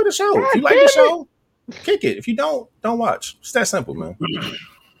come and enjoy the show. If you like the show, kick it. If you don't watch. It's that simple, man.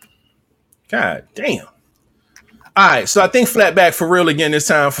 God damn. All right, so I think flat back for real again this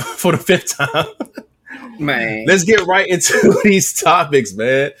time for the 5th time. Man. Let's get right into these topics,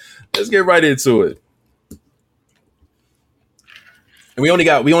 man. Let's get right into it. And we only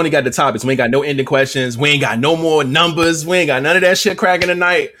got the topics. We ain't got no ending questions. We ain't got no more numbers. We ain't got none of that shit cracking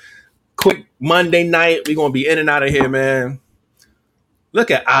tonight. Quick Monday night. We gonna be in and out of here, man.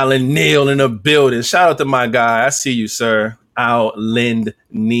 Look at Island Neil in the building. Shout out to my guy. I see you, sir. Island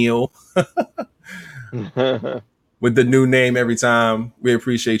Neil. With the new name every time. We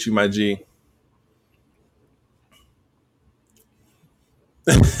appreciate you, my G.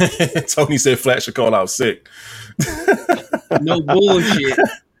 Tony said Flat should call out sick. No bullshit.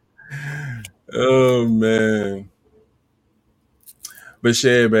 Oh, man. But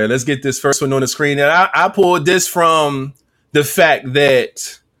shit, man, let's get this first one on the screen. And I pulled this from the fact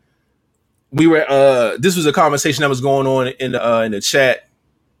that we were, this was a conversation that was going on in the chat.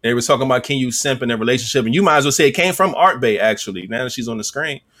 They were talking about, can you simp in a relationship? And you might as well say it came from Art Bay, actually, now that she's on the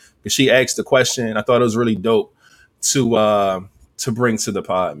screen. Because she asked the question. I thought it was really dope to bring to the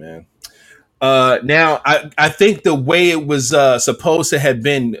pod, man. Now, I think the way it was supposed to have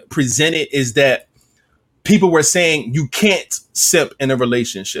been presented is that people were saying you can't simp in a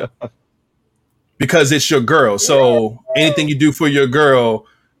relationship because it's your girl. So anything you do for your girl,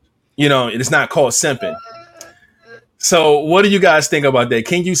 you know, it's not called simping. So what do you guys think about that?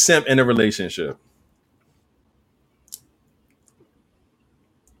 Can you simp in a relationship?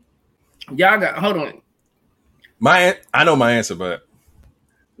 Hold on. I know my answer, but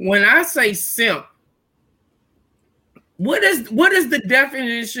when I say simp, what is the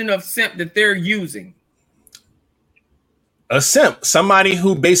definition of simp that they're using? A simp, somebody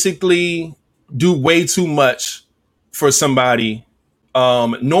who basically do way too much for somebody.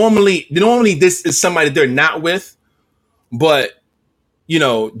 Normally this is somebody they're not with, but you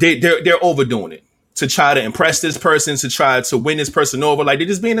know they're overdoing it to try to impress this person, to try to win this person over. Like they're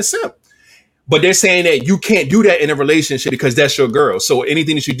just being a simp. But they're saying that you can't do that in a relationship because that's your girl. So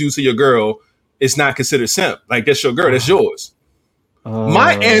anything that you do to your girl is not considered simp. Like that's your girl, that's yours.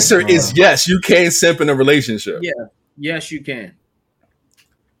 My answer is yes, you can simp in a relationship. Yeah, yes, you can.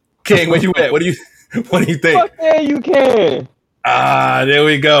 King, where you at? What do you think? Fuck yeah, you can. There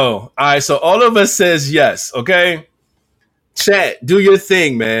we go. All right, so all of us says yes. Okay, chat, do your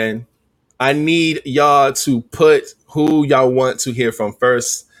thing, man. I need y'all to put who y'all want to hear from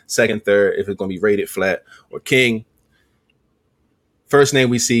first, second, third, if it's gonna be rated Flat or King. First name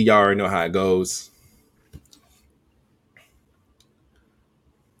we see, y'all already know how it goes.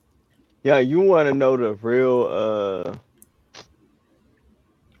 Yeah, you want to know the real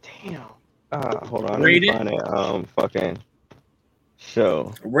damn. Hold on, let me find that fucking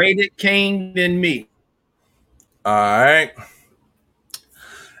show. Rated King than me. All right.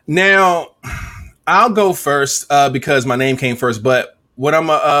 Now, I'll go first because my name came first, but what I'm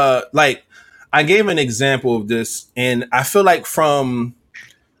like, I gave an example of this, and I feel like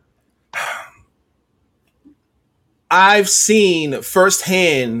I've seen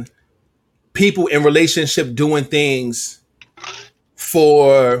firsthand people in relationship doing things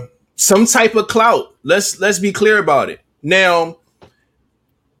for some type of clout. Let's be clear about it. Now,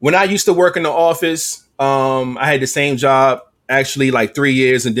 when I used to work in the office, I had the same job actually like 3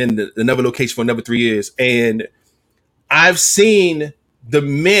 years, and then another location for another 3 years, and I've seen the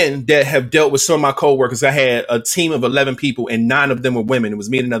men that have dealt with some of my coworkers. I had a team of 11 people and 9 of them were women. It was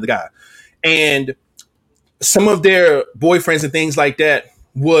me and another guy. And some of their boyfriends and things like that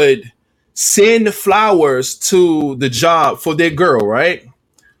would send flowers to the job for their girl, right?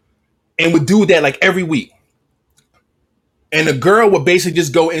 and would do that like every week. And the girl would basically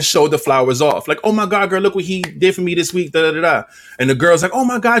just go and show the flowers off. Like, oh my God, girl, look what he did for me this week. Da, da, da, da. And the girl's like, oh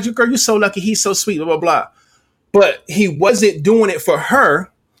my God, you're so lucky. He's so sweet, blah, blah, blah. But he wasn't doing it for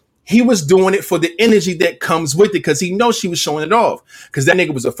her. He was doing it for the energy that comes with it because he knows she was showing it off. Because that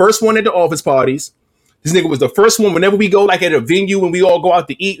nigga was the first one at the office parties. This nigga was the first one whenever we go like at a venue when we all go out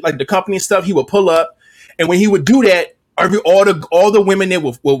to eat, like the company and stuff, he would pull up. And when he would do that, all the women there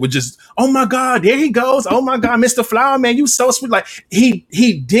would just, oh my God, there he goes. Oh my God, Mr. Flower Man, you so sweet. Like he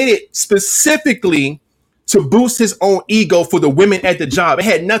did it specifically to boost his own ego for the women at the job. It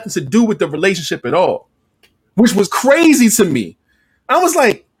had nothing to do with the relationship at all, which was crazy to me. I was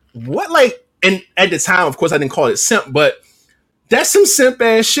like, what? Like, and at the time, of course, I didn't call it simp, but that's some simp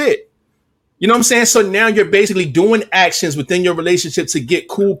ass shit. You know what I'm saying? So now you're basically doing actions within your relationship to get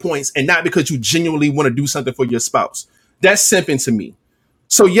cool points and not because you genuinely want to do something for your spouse. That's simping to me.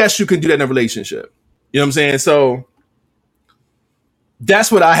 So yes, you can do that in a relationship. You know what I'm saying? So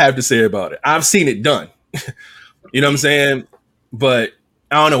that's what I have to say about it. I've seen it done. You know what I'm saying? But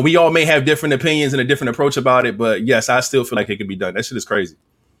I don't know. We all may have different opinions and a different approach about it. But yes, I still feel like it can be done. That shit is crazy.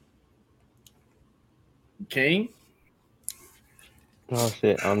 King? Oh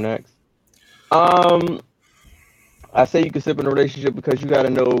shit, I'm next. I say you can simp in a relationship because you got to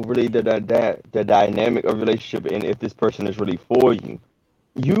know really the dynamic of relationship and if this person is really for you.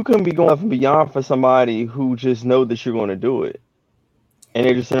 You can be going up and beyond for somebody who just know that you're going to do it, and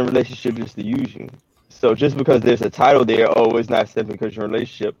they're just in a relationship just to use you. So just because there's a title there, oh, it's not simping because you're in a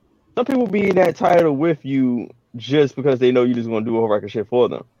relationship. Some people be in that title with you just because they know you're just going to do a whole record shit for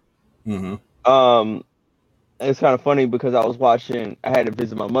them. Mm-hmm. It's kind of funny because I had to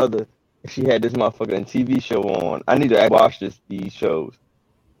visit my mother. She had this motherfucking TV show on. I need to watch these shows.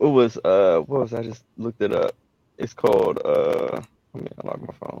 What was I just looked it up. It's called let me unlock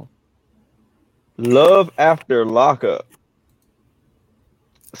my phone. Love After Lockup.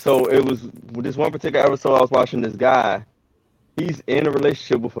 So it was this one particular episode I was watching this guy. He's in a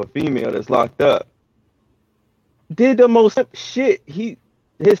relationship with a female that's locked up. Did the most shit.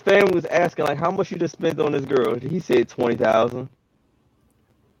 His family was asking like how much you just spent on this girl. He said $20,000.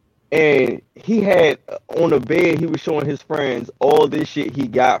 And he had on the bed, he was showing his friends all this shit he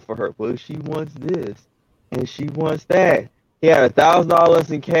got for her. Well, she wants this and she wants that. He had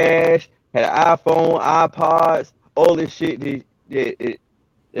 $1,000 in cash, had an iPhone, iPods, all this shit.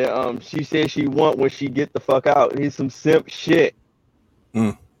 She said she want when she get the fuck out. He's some simp shit.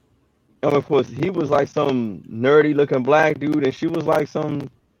 And of course, he was like some nerdy looking black dude, and she was like she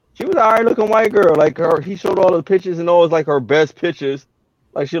was an alright looking white girl. Like he showed all the pictures, and always like her best pictures.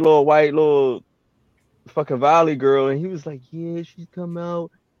 Like she a little white, little fucking valley girl, and he was like, "Yeah, she's come out,"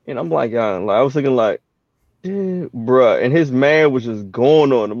 and I'm like, "Yeah," I was thinking like, "Bruh," and his man was just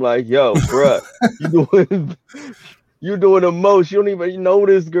going on. I'm like, "Yo, bruh, you doing the most. You don't even know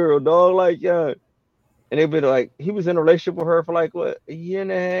this girl, dog." Like, yeah, and they've been like, he was in a relationship with her for like what a year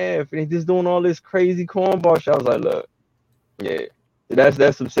and a half, and he just doing all this crazy cornball shit. I was like, "Look, yeah,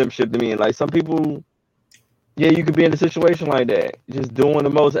 that's some simp shit to me." And like some people. Yeah, you could be in a situation like that, just doing the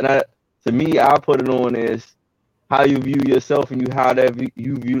most. And to me, I put it on as how you view yourself and you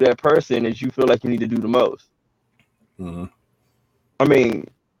view that person as you feel like you need to do the most. Mm-hmm. I mean,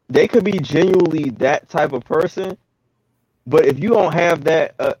 they could be genuinely that type of person, but if you don't have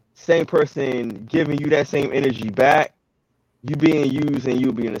that same person giving you that same energy back, you being used and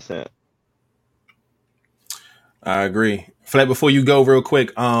you being a simp. I agree. Flat, before you go real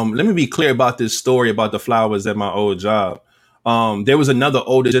quick, let me be clear about this story about the flowers at my old job. There was another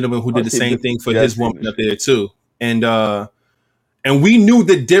older gentleman who did the same thing for his woman up there too. And we knew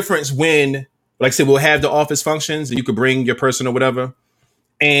the difference when, like I said, we'll have the office functions and you could bring your person or whatever.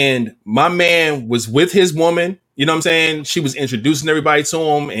 And my man was with his woman, you know what I'm saying? She was introducing everybody to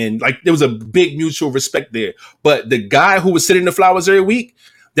him and like there was a big mutual respect there. But the guy who was sitting the flowers every week,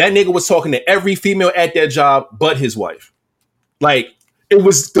 that nigga was talking to every female at that job but his wife. Like, it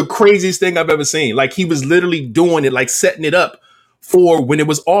was the craziest thing I've ever seen. Like, he was literally doing it, like setting it up for when it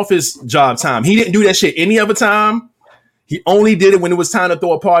was office job time. He didn't do that shit any other time. He only did it when it was time to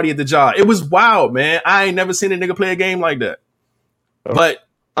throw a party at the job. It was wild, man. I ain't never seen a nigga play a game like that. But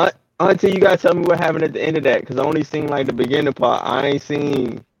until you gotta tell me what happened at the end of that, because I only seen like the beginning part. I ain't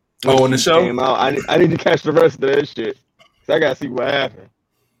seen. Oh, in the show? I need to catch the rest of that shit. So I gotta see what happened.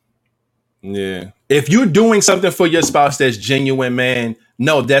 Yeah. If you're doing something for your spouse that's genuine, man,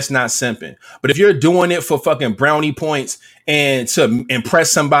 no, that's not simping. But if you're doing it for fucking brownie points and to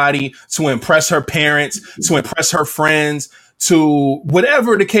impress somebody, to impress her parents, to impress her friends, to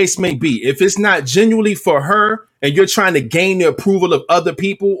whatever the case may be. If it's not genuinely for her and you're trying to gain the approval of other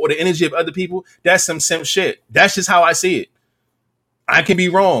people or the energy of other people, that's some simp shit. That's just how I see it. I can be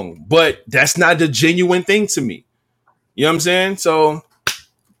wrong, but that's not the genuine thing to me. You know what I'm saying? So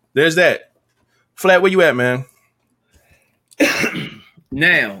there's that. Flat, where you at, man?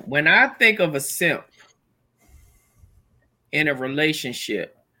 Now, when I think of a simp in a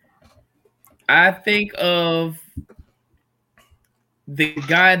relationship, I think of the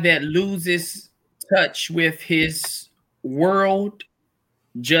guy that loses touch with his world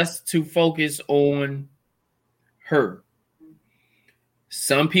just to focus on her.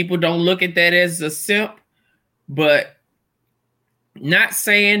 Some people don't look at that as a simp, but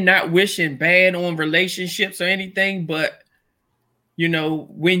not wishing bad on relationships or anything, but you know,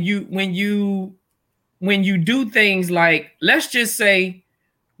 when you do things like, let's just say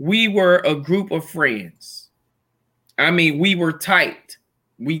we were a group of friends. I mean, we were tight.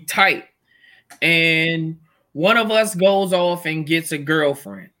 We tight. And one of us goes off and gets a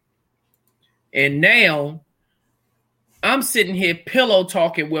girlfriend. And now I'm sitting here pillow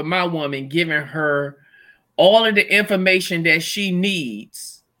talking with my woman, giving her all of the information that she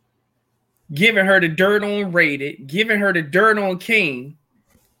needs, giving her the dirt on Rated, giving her the dirt on King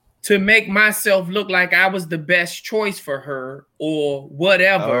to make myself look like I was the best choice for her or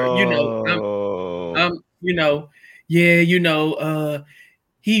whatever. Oh. You know,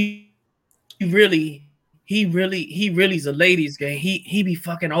 he really's a ladies game. He be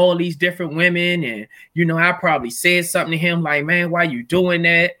fucking all these different women, and you know, I probably said something to him like, man, why you doing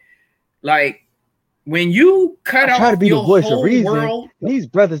that? Like, when you cut out try to be your the voice whole of reason, world, these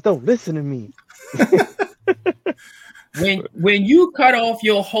brothers don't listen to me. when you cut off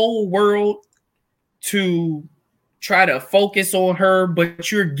your whole world to try to focus on her,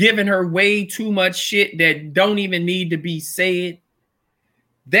 but you're giving her way too much shit that don't even need to be said,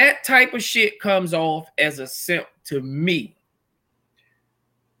 that type of shit comes off as a simp to me.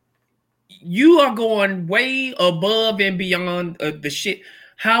 You are going way above and beyond the shit.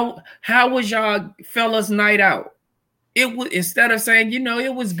 How was y'all fellas night out? It was, instead of saying, you know,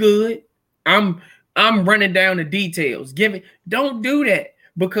 it was good, I'm running down the details. Don't do that,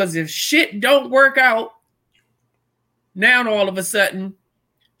 because if shit don't work out, now all of a sudden,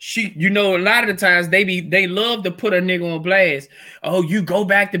 you know, a lot of the times they love to put a nigga on blast. Oh, you go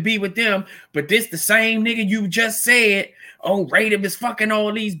back to be with them, but this the same nigga you just said, oh, Rated is fucking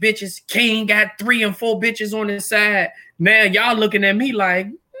all these bitches. King got 3 and 4 bitches on his side. Now y'all looking at me like,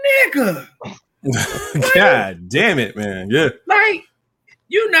 nigga. God damn it, man. Yeah. Like,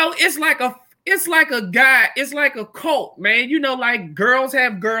 you know, it's like a cult, man. You know, like girls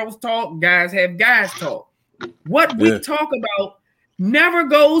have girls talk, guys have guys talk. What we talk about never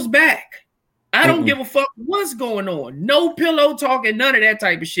goes back. I don't give a fuck what's going on. No pillow talk and none of that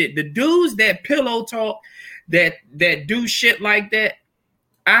type of shit. The dudes that pillow talk, that do shit like that,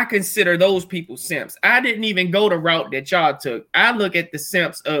 I consider those people simps. I didn't even go the route that y'all took. I look at the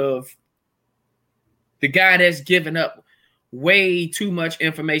simps of the guy that's giving up way too much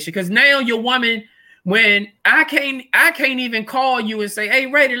information. Because now your woman, when I can't even call you and say, hey,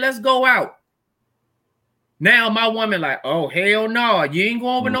 Rated, let's go out. Now my woman like, oh, hell no, you ain't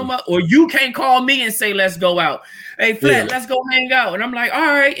going with no more. Or you can't call me and say, let's go out. Hey, Flat, let's go hang out. And I'm like, all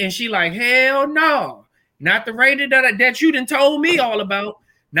right. And she like, hell no. Not the Rated that you done told me all about.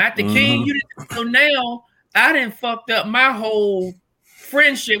 Not the King. You didn't. So now I done fucked up my whole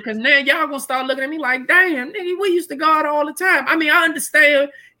friendship, because now y'all gonna start looking at me like, damn, nigga, we used to go out all the time. I mean, I understand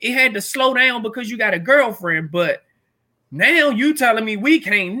it had to slow down because you got a girlfriend, but now you telling me we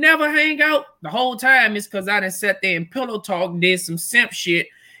can't never hang out the whole time is because I done sat there and pillow talk, did some simp shit,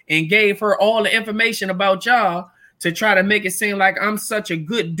 and gave her all the information about y'all to try to make it seem like I'm such a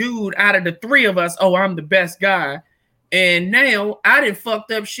good dude out of the 3 of us. Oh, I'm the best guy. And now I done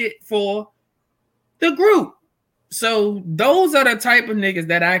fucked up shit for the group. So those are the type of niggas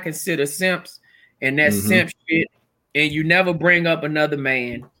that I consider simps, and that simp shit. And you never bring up another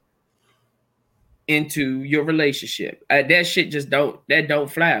man into your relationship. That shit just don't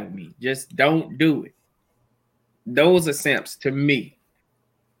fly with me. Just don't do it. Those are simps to me.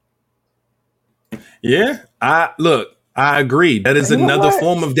 Yeah, I agree. That is another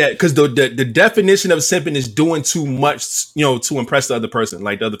form of that, because the definition of simping is doing too much, you know, to impress the other person,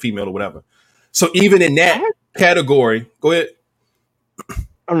 like the other female or whatever. So even in that category, go ahead.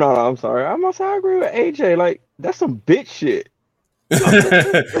 I'm sorry. I agree with AJ. Like, that's some bitch shit.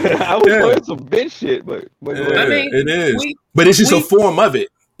 I was doing some bitch shit, but yeah, I mean, it is. But it's just a form of it.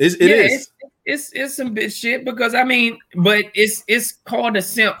 It is. it's some bitch shit because I mean, but it's called a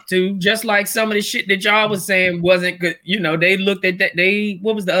simp too. Just like some of the shit that y'all was saying wasn't good. You know, they looked at that.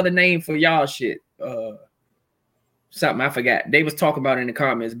 What was the other name for y'all shit? Something I forgot. They was talking about it in the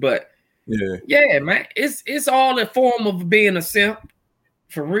comments, but yeah, man, it's all a form of being a simp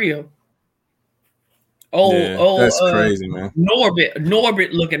for real. That's crazy, man.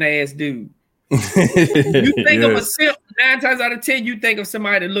 Norbit looking ass dude. You think of a simp 9 times out of 10, you think of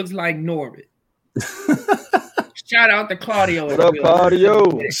somebody that looks like Norbit. Shout out to Claudio. What up,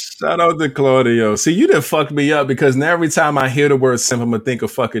 Claudio? Shout out to Claudio. See, you done fucked me up because now every time I hear the word simp, I'm gonna think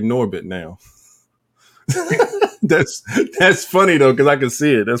of fucking Norbit now. That's funny though, because I can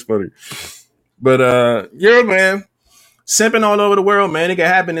see it. That's funny. But yeah, man. Simping all over the world, man. It can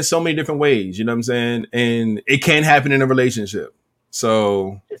happen in so many different ways. You know what I'm saying? And it can happen in a relationship.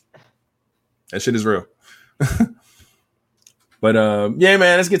 So that shit is real. But yeah,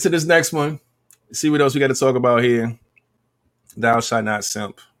 man, let's get to this next one. See what else we got to talk about here. Thou shalt not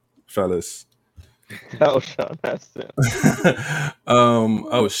simp, fellas. Thou shalt not simp.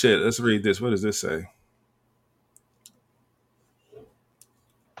 Oh shit. Let's read this. What does this say?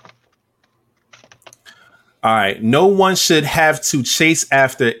 All right. No one should have to chase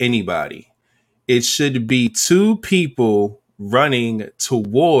after anybody. It should be two people running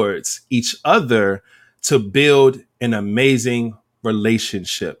towards each other to build an amazing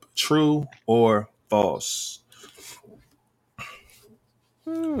relationship. True or false?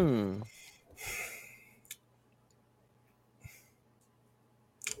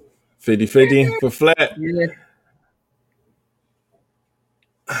 50-50 for flat. Yeah.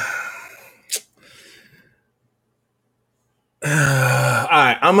 All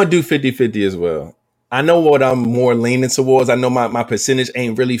right, I'm gonna do 50-50 as well. I know what I'm more leaning towards. I know my percentage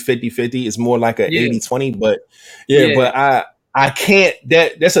ain't really 50-50. It's more like a 80-20, but but I can't,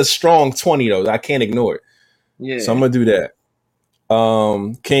 that's a strong 20 though. I can't ignore it. Yeah. So I'm gonna do that.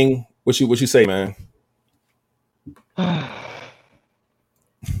 King, what you say, man?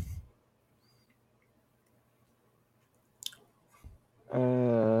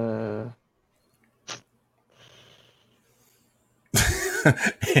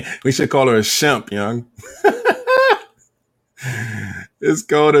 We should call her a shemp, young. It's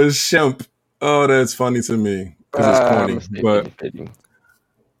called a shemp. Oh, that's funny to me because it's corny. But 50-50.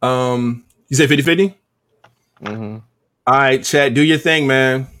 You say 50-50? Mm-hmm. All right, chat. Do your thing,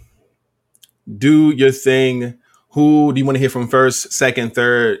 man. Do your thing. Who do you want to hear from first, second,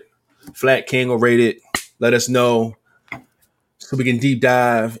 third? Flat, King, or Rated? Let us know so we can deep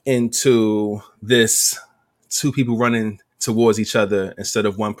dive into this. Two people running towards each other instead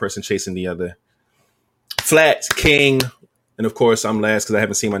of one person chasing the other. Flat, King, and of course I'm last because I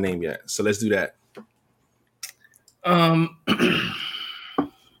haven't seen my name yet. So let's do that.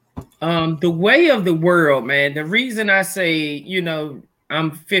 The way of the world, man. The reason I say,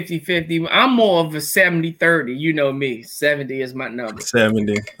 I'm 50-50, I'm more of a 70-30. You know me. 70 is my number.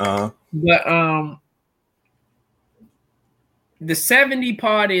 70. But the 70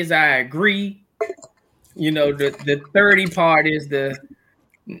 part is I agree. The 30 part is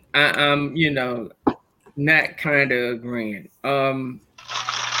I'm not kind of agreeing.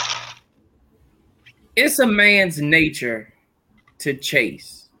 It's a man's nature to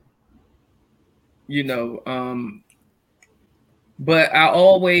chase, but I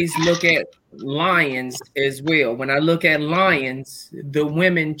always look at lions as well. When I look at lions, the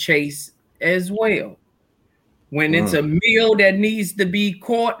women chase as well. When it's a meal that needs to be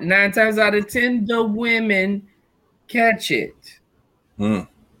caught, 9 times out of 10, the women catch it.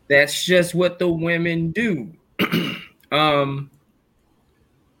 That's just what the women do.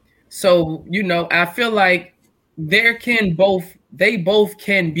 So, I feel like they both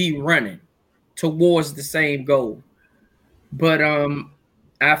can be running towards the same goal. But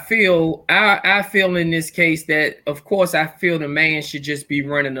I feel in this case that, of course, I feel the man should just be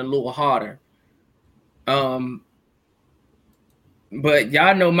running a little harder. But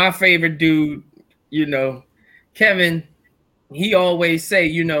y'all know my favorite dude, Kevin, he always say,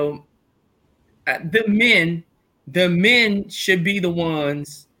 the men should be the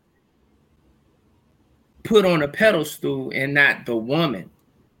ones put on a pedestal and not the woman.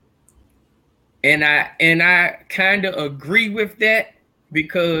 And I kind of agree with that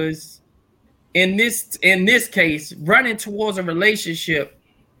because in this case, running towards a relationship,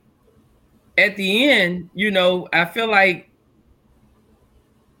 at the end, I feel like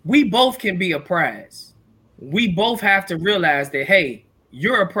we both can be a prize. We both have to realize that, hey,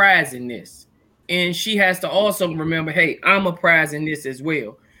 you're a prize in this. And she has to also remember, hey, I'm a prize in this as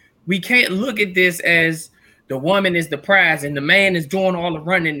well. We can't look at this as the woman is the prize and the man is doing all the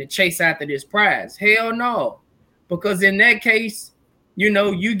running to chase after this prize. Hell no. Because in that case, you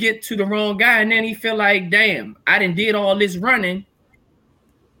know, you get to the wrong guy and then he feel like, damn, I done did all this running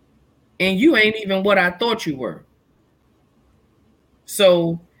and you ain't even what I thought you were.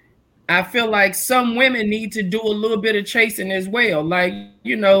 So I feel like some women need to do a little bit of chasing as well. Like,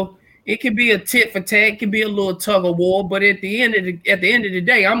 you know, it can be a tit for tat, it can be a little tug of war, but at the end of the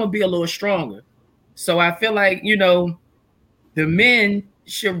day, I'm gonna be a little stronger. So I feel like, you know, the men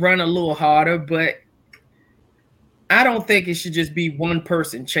should run a little harder, but I don't think it should just be one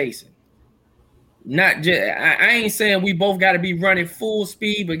person chasing. Not just I ain't saying we both got to be running full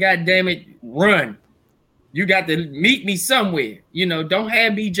speed, but God damn it, run. You got to meet me somewhere. You know, don't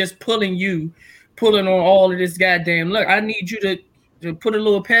have me just pulling on all of this goddamn luck. I need you to put a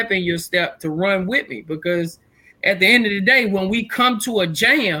little pep in your step to run with me, because at the end of the day, when we come to a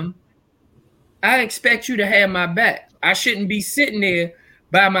jam, I expect you to have my back. I shouldn't be sitting there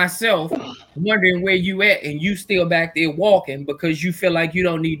by myself wondering where you at and you still back there walking because you feel like you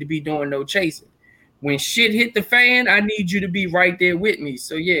don't need to be doing no chasing. When shit hit the fan, I need you to be right there with me.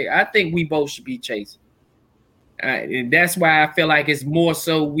 So yeah, I think we both should be chasing. And that's why I feel like it's more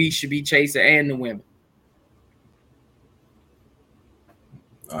so we should be chasing and the women.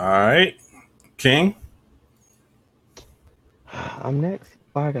 All right. King? I'm next.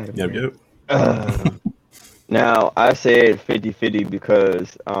 Oh, I got it. Yep. Now, I said 50-50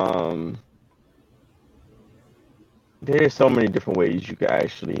 because there's so many different ways you can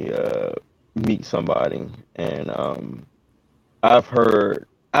actually meet somebody. And I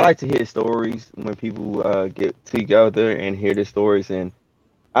like to hear stories when people get together and hear the stories. And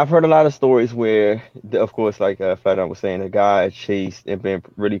I've heard a lot of stories where, of course, like Fadon was saying, a guy chased and been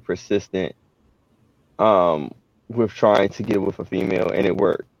really persistent with trying to get with a female, and it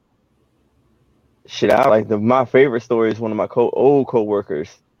worked. Shit, my favorite story is one of my old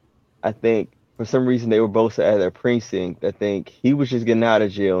co-workers. I think for some reason they were both at their precinct. I think he was just getting out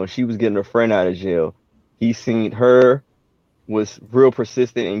of jail and she was getting a friend out of jail. He seen her, was real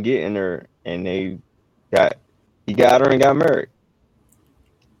persistent in getting her, and he got her and got married.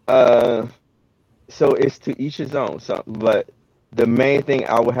 So it's to each his own. So, but the main thing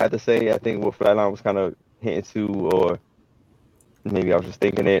I would have to say, I think what Flatline was kind of hinting to, or maybe I was just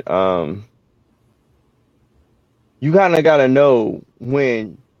thinking it, you kind of got to know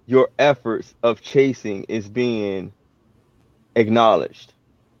when your efforts of chasing is being acknowledged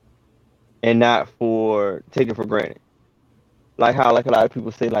and not taken for granted. Like how like a lot of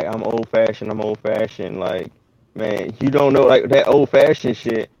people say, like, I'm old fashioned. Like, man, you don't know, like, that old fashioned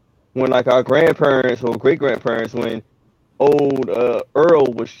shit when, like, our grandparents or great grandparents, when old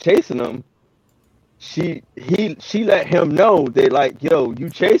Earl was chasing them, she let him know that, like, yo, you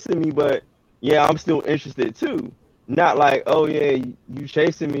chasing me, but yeah, I'm still interested too. Not like, oh yeah, you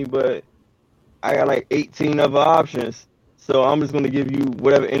chasing me, but I got like 18 other options, so I'm just gonna give you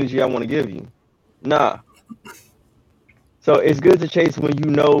whatever energy I want to give you. Nah. So it's good to chase when you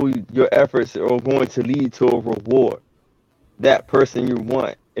know your efforts are going to lead to a reward. That person you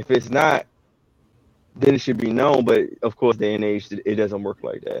want. If it's not, then it should be known. But of course, day and age, it doesn't work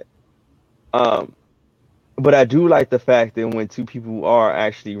like that. But I do like the fact that when two people are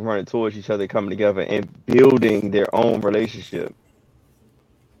actually running towards each other, coming together and building their own relationship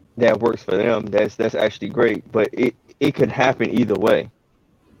that works for them, that's actually great. But it could happen either way.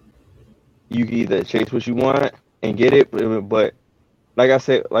 You can either chase what you want and get it, but like I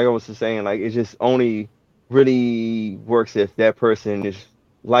was just saying, like, it just only really works if that person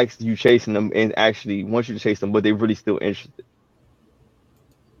likes you chasing them and actually wants you to chase them, but they're really still interested.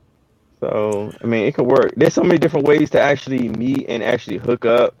 So, I mean, it could work. There's so many different ways to actually meet and actually hook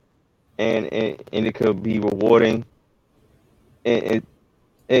up, and it could be rewarding. And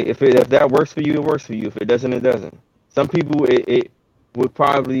if that works for you, it works for you. If it doesn't, it doesn't. Some people, it would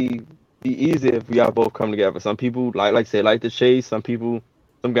probably be easier if y'all both come together. Some people, like to chase. Some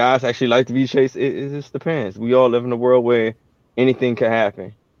guys actually like to be chased. It just depends. We all live in a world where anything can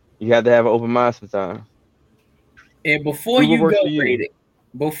happen. You have to have an open mind sometimes. And before you go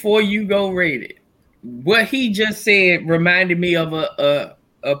rate it, what he just said reminded me of a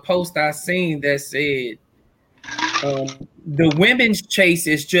post I seen that said the women's chase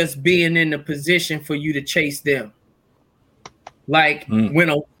is just being in the position for you to chase them. Like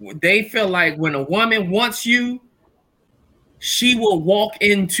they feel like when a woman wants you, she will walk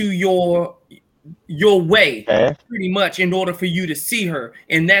into your way pretty much in order for you to see her,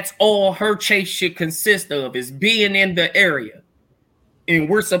 and that's all her chase should consist of, is being in the area. And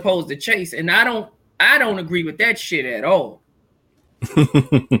we're supposed to chase, and I don't agree with that shit at all.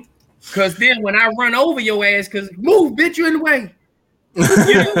 Cause then when I run over your ass, cause move, bitch, you in the way. You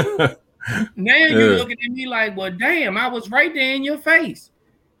know? Now you're looking at me like, well, damn, I was right there in your face.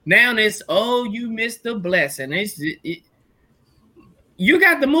 Now it's, oh, you missed the blessing. You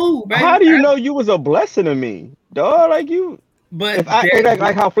got the move, baby. How do you know you was a blessing to me, dog? Like you. But if I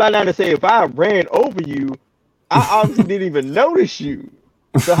like how Flatliner said, if I ran over you, I obviously didn't even notice you.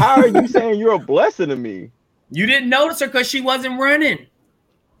 So how are you saying you're a blessing to me? You didn't notice her because she wasn't running.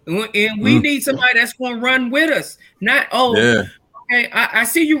 And we need somebody that's going to run with us. Not, okay, I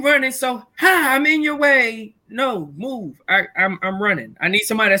see you running, so I'm in your way. No, move. I'm running. I need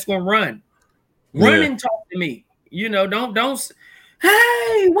somebody that's going to run. Run and talk to me. You know, don't.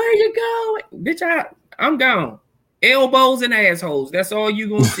 Hey, where you going, bitch? I'm gone. Elbows and assholes. That's all you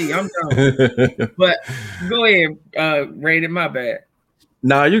gonna see. I'm gone. But go ahead, Rated. My bad.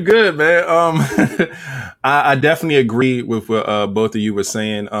 Nah, you good, man. I definitely agree with what both of you were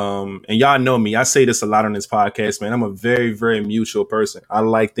saying. And y'all know me. I say this a lot on this podcast, man. I'm a very, very mutual person. I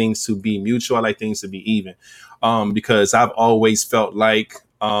like things to be mutual. I like things to be even. Because I've always felt like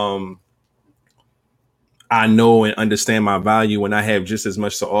I know and understand my value when I have just as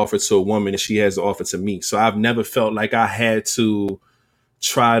much to offer to a woman as she has to offer to me. So I've never felt like I had to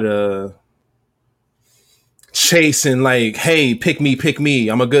try to chase and like, hey, pick me.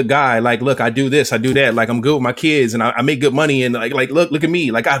 I'm a good guy. Like, look, I do this, I do that. Like, I'm good with my kids and I make good money. And like, look at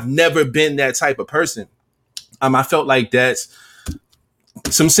me. Like, I've never been that type of person. I felt like that's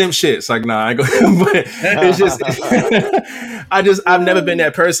some simp shit. It's like, nah, I go, but it's just, I've never been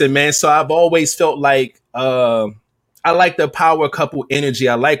that person, man. So I've always felt like, I like the power couple energy.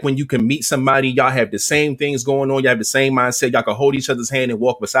 I like when you can meet somebody, y'all have the same things going on. You have the same mindset. Y'all can hold each other's hand and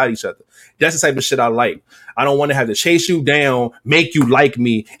walk beside each other. That's the type of shit I like. I don't want to have to chase you down, make you like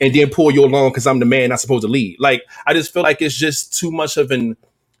me, and then pull you along because I'm the man not supposed to lead. Like, I just feel like it's just too much of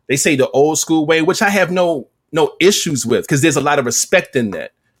they say the old school way, which I have no issues with because there's a lot of respect in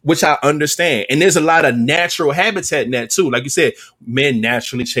that, which I understand. And there's a lot of natural habitat in that too. Like you said, men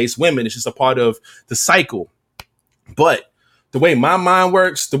naturally chase women. It's just a part of the cycle. But the way my mind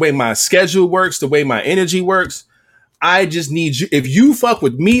works, the way my schedule works, the way my energy works, I just need you. If you fuck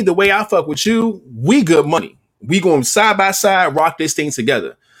with me the way I fuck with you, we good money. We going side by side, rock this thing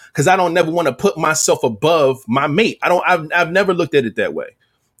together. Because I don't never want to put myself above my mate. I've never looked at it that way.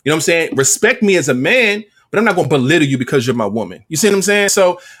 You know what I'm saying? Respect me as a man, but I'm not going to belittle you because you're my woman. You see what I'm saying?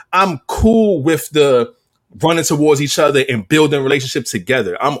 So I'm cool with the running towards each other and building relationships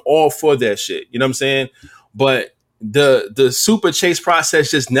together. I'm all for that shit. You know what I'm saying? But the super chase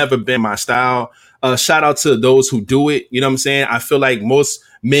process just never been my style. Shout out to those who do it. You know what I'm saying? I feel like most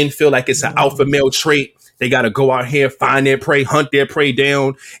men feel like it's an alpha male trait. They got to go out here, find their prey, hunt their prey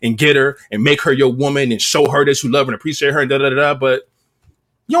down and get her and make her your woman and show her that you love and appreciate her and da-da-da-da. But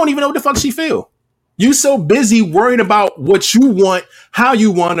you don't even know what the fuck she feel. You so busy worrying about what you want, how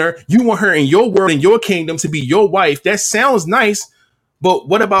you want her. You want her in your world, in your kingdom to be your wife. That sounds nice. But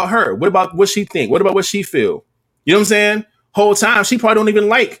what about her? What about what she think? What about what she feel? You know what I'm saying? Whole time, she probably don't even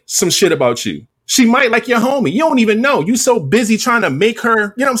like some shit about you. She might like your homie. You don't even know. You so busy trying to make her,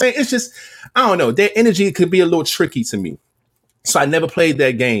 you know what I'm saying? It's just, I don't know. That energy could be a little tricky to me. So I never played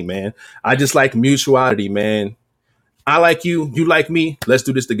that game, man. I just like mutuality, man. I like you. You like me. Let's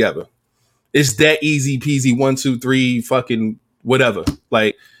do this together. It's that easy peasy 1, 2, 3 fucking whatever.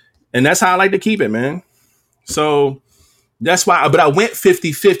 Like, and that's how I like to keep it, man. So that's why, but I went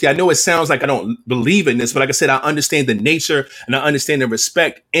 50-50. I know it sounds like I don't believe in this, but like I said, I understand the nature and I understand the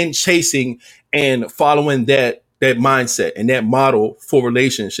respect in chasing and following that mindset and that model for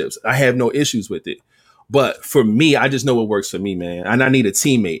relationships. I have no issues with it. But for me, I just know what works for me, man. And I need a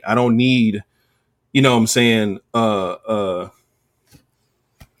teammate. I don't need, you know what I'm saying,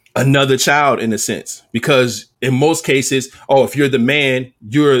 another child in a sense, because in most cases, if you're the man,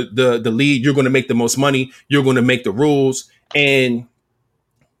 you're the lead, you're going to make the most money, you're going to make the rules, and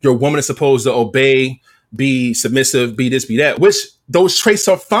your woman is supposed to obey, be submissive, be this, be that, which those traits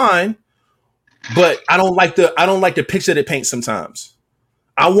are fine, but I don't like the picture that it paints sometimes.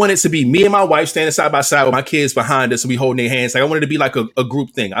 I want it to be me and my wife standing side by side with my kids behind us and we holding their hands. Like, I want it to be like a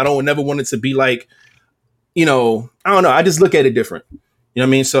group thing. I don't never want it to be like, you know, I don't know. I just look at it different. You know what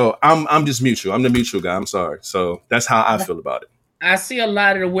I mean? So I'm just mutual. I'm the mutual guy. I'm sorry. So that's how I feel about it. I see a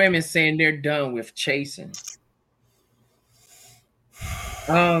lot of the women saying they're done with chasing.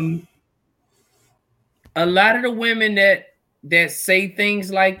 A lot of the women that say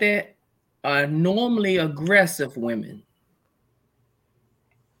things like that are normally aggressive women.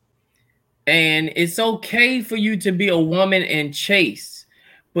 And it's okay for you to be a woman and chase,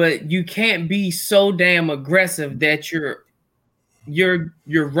 but you can't be so damn aggressive that you're you're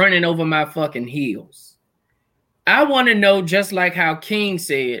running over my fucking heels. I want to know, just like how King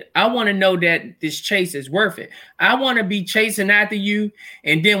said, I want to know that this chase is worth it. I want to be chasing after you,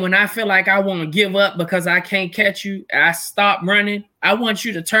 and then when I feel like I want to give up because I can't catch you, I stop running. I want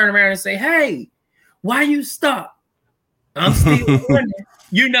you to turn around and say, "Hey, why you stop? I'm still running."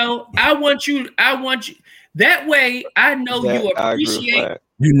 You know, I want you. That way, I know you appreciate.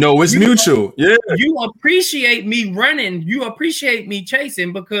 You know it's mutual. Yeah, you appreciate me running. You appreciate me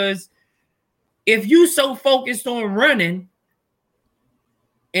chasing, because if you so focused on running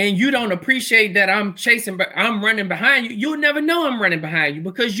and you don't appreciate that I'm chasing, but I'm running behind you, you'll never know I'm running behind you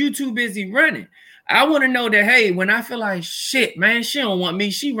because you too busy running. I want to know that, hey, when I feel like shit, man, she don't want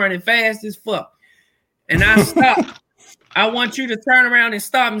me. She running fast as fuck. And I stop. I want you to turn around and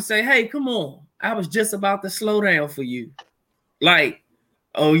stop and say, hey, come on. I was just about to slow down for you. Like,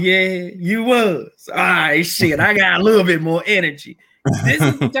 oh yeah, you was. All right, shit. I got a little bit more energy. This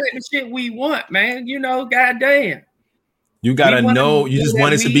is the type of shit we want, man. You know, goddamn. You gotta know. You just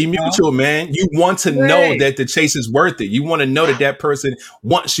want it to be mutual, man. You want to know that the chase is worth it. You want to know that that person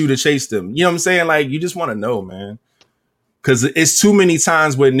wants you to chase them. You know what I'm saying? Like, you just want to know, man. Because it's too many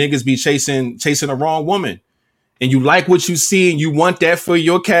times where niggas be chasing the wrong woman, and you like what you see, and you want that for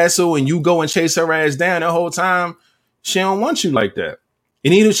your castle, and you go and chase her ass down the whole time. She don't want you like that.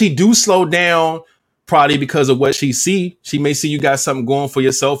 And even if she do slow down, probably because of what she see. She may see you got something going for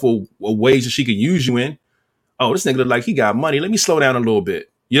yourself, or ways that she could use you in. Oh, this nigga look like he got money. Let me slow down a little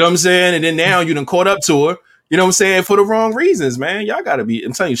bit. You know what I'm saying? And then now you done caught up to her. You know what I'm saying? For the wrong reasons, man. Y'all got to be,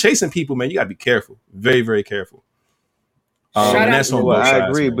 I'm telling you, chasing people, man, you got to be careful. Very, very careful. Shout out to I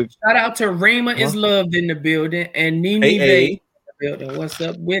agree. But shout out to Rima is loved in the building, and Nene Bay in the building. What's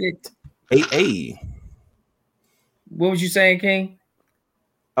up with it? Hey. What was you saying, King?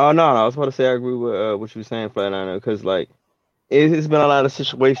 Oh no, I was about to say I agree with what you were saying, Flatliner, because like it's been a lot of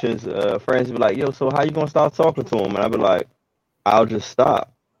situations. Friends be like, "Yo, so how you gonna start talking to him?" And I be like, "I'll just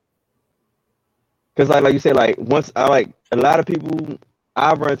stop." Because like you said, like once I like a lot of people,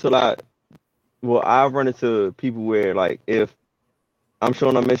 I've run into people where like if I'm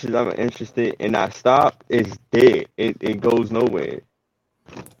showing a message I'm interested and I stop, it's dead. It goes nowhere.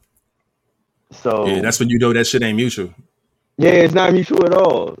 So yeah, that's when you know that shit ain't mutual. Yeah, it's not mutual at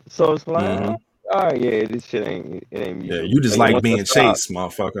all. So it's like, all right, yeah, this shit ain't mutual. Yeah, you just like being chased,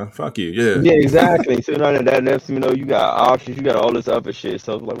 motherfucker. Fuck you, yeah. Yeah, exactly. So none of that lets me know you got options, you got all this other shit.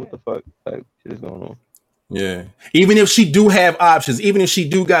 So it's like, what the fuck? Like, shit is going on. Yeah. Even if she do have options, even if she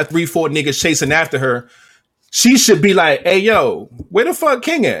do got 3-4 niggas chasing after her, she should be like, hey, yo, where the fuck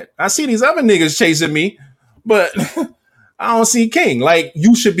King at? I see these other niggas chasing me, but I don't see King. Like,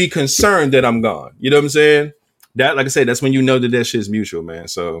 you should be concerned that I'm gone. You know what I'm saying? That, like I said, that's when you know that shit's mutual, man.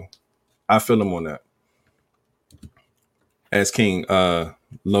 So I feel him on that. As King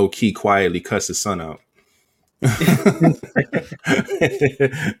low key quietly cuts his son out.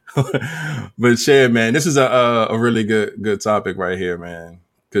 But yeah, man, this is a really good topic right here, man.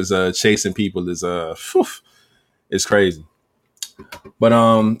 Because chasing people is it's crazy. But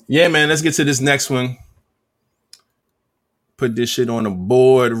yeah, man, let's get to this next one. Put this shit on the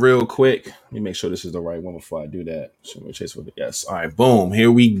board real quick. Let me make sure this is the right one before I do that. Yes. All right, boom.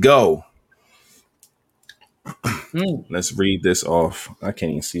 Here we go. Let's read this off. I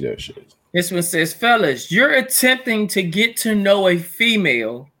can't even see that shit. This one says, fellas, you're attempting to get to know a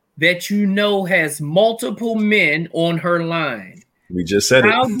female that you know has multiple men on her line. We just said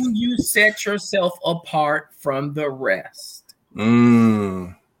How do you set yourself apart from the rest?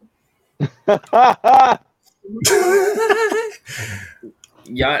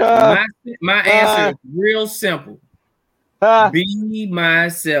 Yeah, my answer is real simple. Be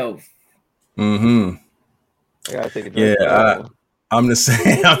myself. Yeah, I'm the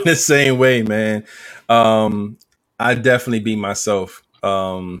same. I'm the same way, man. I definitely be myself.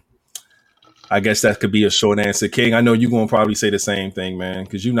 I guess that could be a short answer, King. I know you're gonna probably say the same thing, man,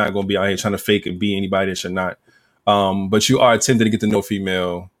 because you're not gonna be out here trying to fake and be anybody that you're not. But you are attempting to get to know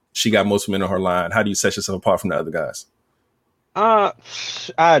female. She got most men on her line. How do you set yourself apart from the other guys? I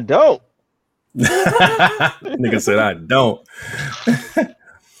don't. Nigga said I don't.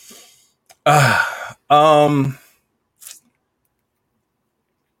 I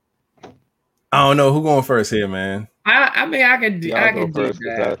don't know who going first here, man. I mean, I can do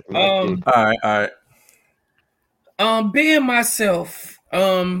that. All right. Being myself.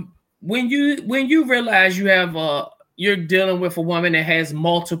 When you realize you have you're dealing with a woman that has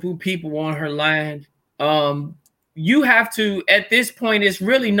multiple people on her line, you have to, at this point, it's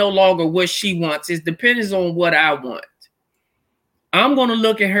really no longer what she wants. It depends on what I want. I'm going to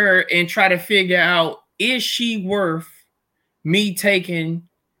look at her and try to figure out, is she worth me taking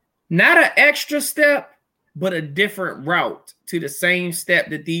not an extra step, but a different route to the same step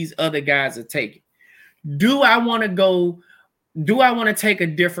that these other guys are taking? Do I want to take a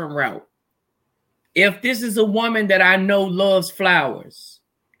different route? If this is a woman that I know loves flowers,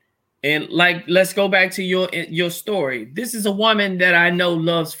 and like, let's go back to your story. This is a woman that I know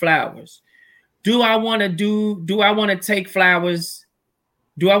loves flowers. Do I want to take flowers?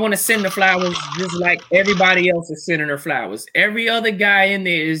 Do I want to send the flowers just like everybody else is sending her flowers? Every other guy in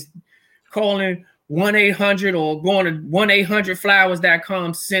there is calling 1-800 or going to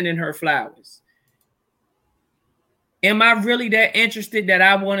 1-800flowers.com, sending her flowers. Am I really that interested that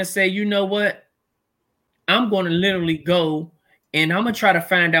I want to say, you know what? I'm going to literally go and I'm going to try to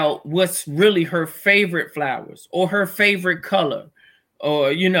find out what's really her favorite flowers or her favorite color,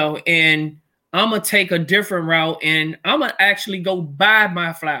 or, you know, and I'm going to take a different route and I'm going to actually go buy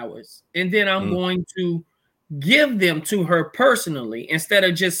my flowers. And then I'm going to give them to her personally instead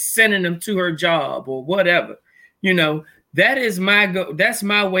of just sending them to her job or whatever. You know, that's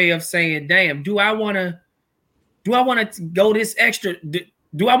my way of saying, damn, do I want to go this extra?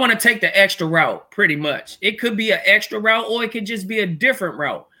 Do I want to take the extra route? Pretty much. It could be an extra route or it could just be a different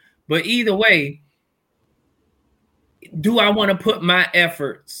route. But either way, do I want to put my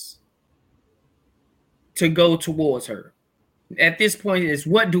efforts to go towards her? At this point, is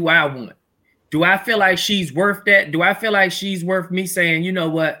what do I want? Do I feel like she's worth that? Do I feel like she's worth me saying, you know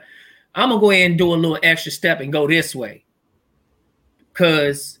what, I'm going to go ahead and do a little extra step and go this way?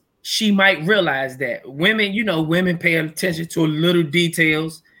 Because she might realize that women pay attention to little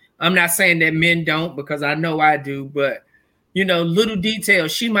details. I'm not saying that men don't, because I know I do, but little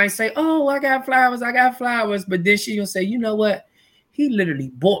details. She might say, oh, I got flowers. But then she gonna say, you know what? He literally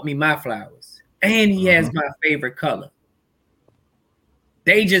bought me my flowers and he has my favorite color.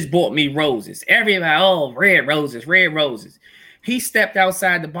 They just bought me roses. Everybody, oh, red roses. He stepped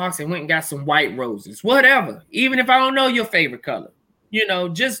outside the box and went and got some white roses, whatever. Even if I don't know your favorite color.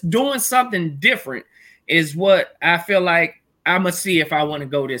 Just doing something different is what I feel like I'm going to see if I want to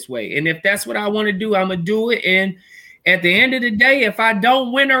go this way. And if that's what I want to do, I'm going to do it. And at the end of the day, if I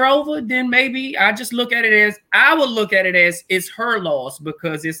don't win her over, then maybe I just look at it as it's her loss,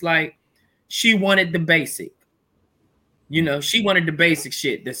 because it's like she wanted the basic. She wanted the basic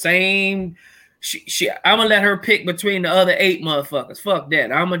shit. The same. I'm going to let her pick between the other 8 motherfuckers. Fuck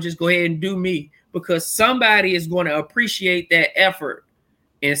that. I'm going to just go ahead and do me. Because somebody is going to appreciate that effort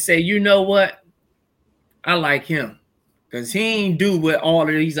and say, you know what? I like him. Because he ain't do what all of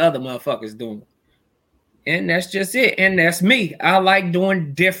these other motherfuckers doing. And that's just it. And that's me. I like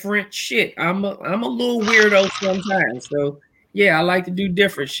doing different shit. I'm a little weirdo sometimes. So, yeah, I like to do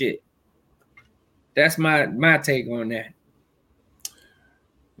different shit. That's my take on that.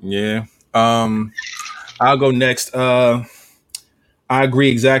 Yeah. I'll go next. I agree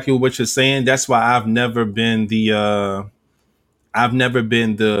exactly with what you're saying. That's why I've never been the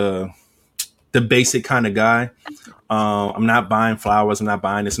basic kind of guy. I'm not buying flowers. I'm not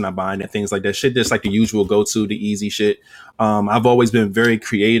buying this. I'm not buying that. Things like that. Shit that's like the usual go-to, the easy shit. I've always been very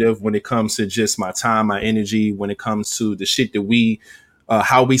creative when it comes to just my time, my energy, when it comes to the shit that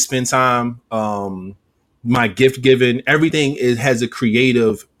how we spend time, my gift giving, everything has a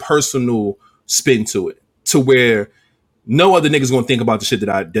creative, personal spin to it, to where no other nigga's gonna think about the shit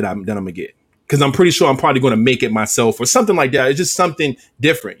that I'm gonna get, because I'm pretty sure I'm probably gonna make it myself or something like that. It's just something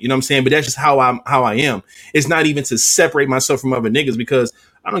different, you know what I'm saying? But that's just how I am. It's not even to separate myself from other niggas, because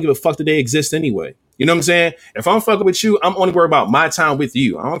I don't give a fuck that they exist anyway. You know what I'm saying? If I'm fucking with you, I'm only worried about my time with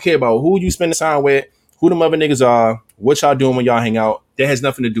you. I don't care about who you spend the time with, who them other niggas are, what y'all doing when y'all hang out. That has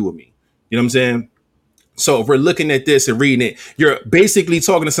nothing to do with me. You know what I'm saying? So if we're looking at this and reading it, you're basically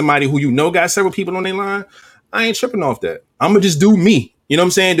talking to somebody who got several people on their line. I ain't tripping off that. I'm going to just do me. You know what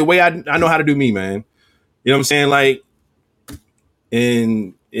I'm saying? The way I know how to do me, man. You know what I'm saying? Like,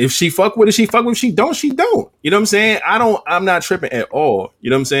 and if she fuck with it, she fuck with it. If she don't, she don't. You know what I'm saying? I'm not tripping at all. You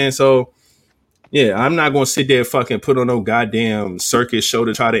know what I'm saying? So, yeah, I'm not going to sit there fucking put on no goddamn circus show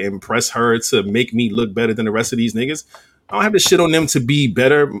to try to impress her to make me look better than the rest of these niggas. I don't have to shit on them to be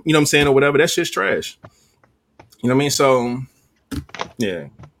better. You know what I'm saying? Or whatever. That shit's trash. You know what I mean? So, yeah,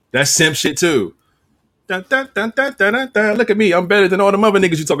 that's simp shit too. Dun, dun, dun, dun, dun, dun, dun. Look at me. I'm better than all them other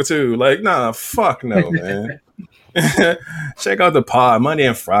niggas you talking to. Like, nah, fuck no, man. Check out the pod, Monday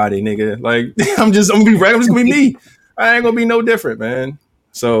and Friday, nigga. Like, I'm just gonna be me. I ain't gonna be no different, man.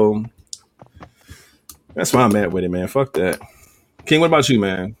 So that's why I'm at with it, man. Fuck that. King, what about you,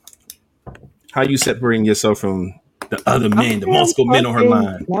 man? How you separating yourself from the other men, the multiple men on her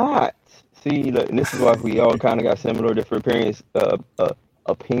line? Not. See, look, and this is why we all kind of got similar different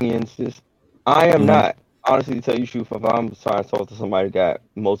opinions. I am not. honestly, to tell you the truth, if I'm trying to talk to somebody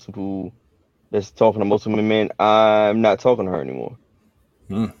that's talking to multiple men, I'm not talking to her anymore.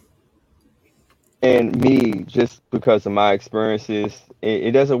 And me, just because of my experiences,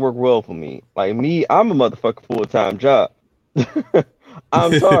 it doesn't work well for me. Like me, I'm a motherfucking full-time job.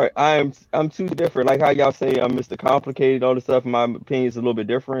 I'm sorry. I'm too different. Like how y'all say I'm Mr. Complicated, all this stuff. My opinion is a little bit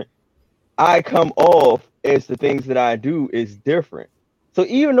different. I come off as the things that I do is different. So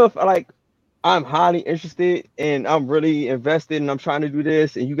even if like I'm highly interested and I'm really invested and I'm trying to do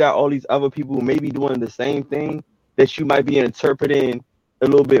this, and you got all these other people who may be doing the same thing that you might be interpreting a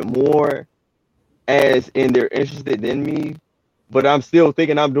little bit more as in they're interested in me, but I'm still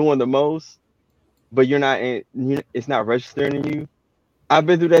thinking I'm doing the most, but it's not registering in you. I've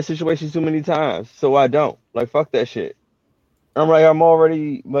been through that situation too many times, so I don't. Like, fuck that shit. I'm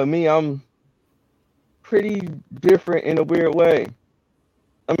pretty different in a weird way.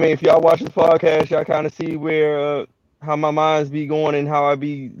 I mean, if y'all watch the podcast, y'all kind of see where how my minds be going and how I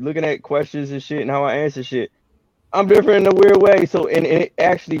be looking at questions and shit and how I answer shit. I'm different in a weird way, so and it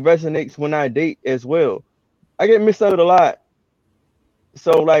actually resonates when I date as well. I get misunderstood a lot.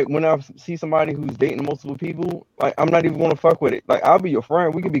 So like when I see somebody who's dating multiple people, like I'm not even gonna fuck with it. Like I'll be your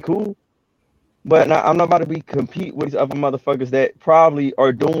friend, we can be cool, but I'm not about to be compete with these other motherfuckers that probably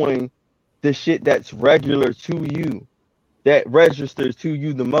are doing the shit that's regular to you, that registers to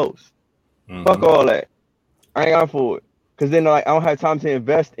you the most. Fuck all that. I ain't got for it. Cause then like I don't have time to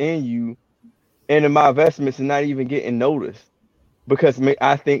invest in you, and in my investments is not even getting noticed because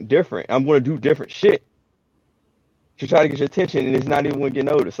I think different. I'm gonna do different shit to try to get your attention, and it's not even gonna get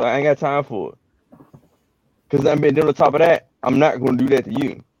noticed. So I ain't got time for it. Cause I'm been on top of that. I'm not gonna do that to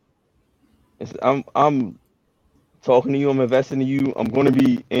you. I'm talking to you. I'm investing in you. I'm gonna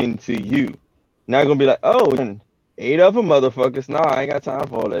be into you. Not gonna be like, oh, 8 other motherfuckers. Nah, I ain't got time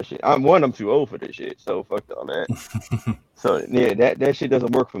for all that shit. I'm too old for this shit. So fuck all that. So yeah, that shit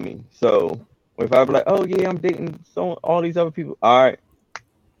doesn't work for me. So if I be like, oh yeah, I'm dating all these other people. All right.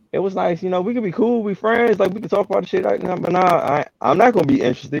 It was nice, we could be cool, we friends, like we could talk about the shit right now, but nah, I'm not gonna be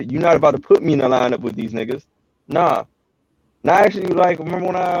interested. You're not about to put me in a lineup with these niggas. Nah. Now actually, like, remember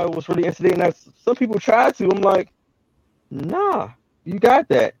when I was really interested in that, some people tried to, I'm like, nah, you got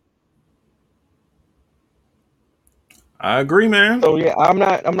that. I agree, man. So yeah, I'm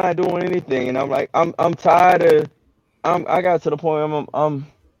not doing anything, and I'm like, I'm tired of, I got to the point I'm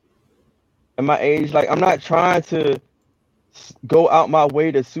at my age, like I'm not trying to go out my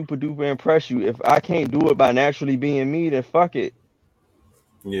way to super duper impress you. If I can't do it by naturally being me, then fuck it.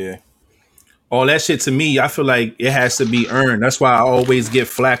 Yeah. All that shit to me, I feel like it has to be earned. That's why I always get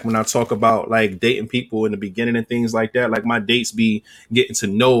flack when I talk about like dating people in the beginning and things like that. Like my dates be getting to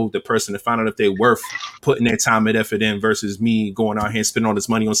know the person to find out if they're worth putting their time and effort in versus me going out here and spending all this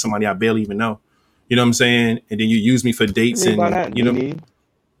money on somebody I barely even know. You know what I'm saying? And then you use me for dates and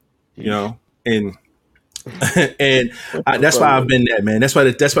and and that's why I've been that, man. That's why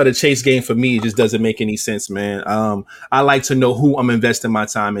the chase game for me just doesn't make any sense, man. I like to know who I'm investing my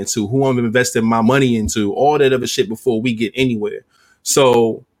time into, who I'm investing my money into, all that other shit before we get anywhere.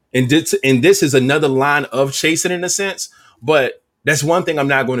 So, and this is another line of chasing in a sense, but that's one thing I'm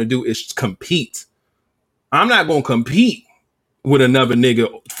not going to do is compete. I'm not going to compete with another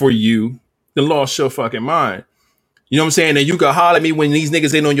nigga for you. Then lost your fucking mind. You know what I'm saying? And you can holler at me when these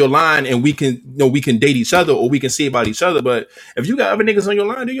niggas ain't on your line and we can date each other or we can see about each other. But if you got other niggas on your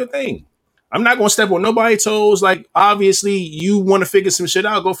line, do your thing. I'm not going to step on nobody's toes. Like, obviously, you want to figure some shit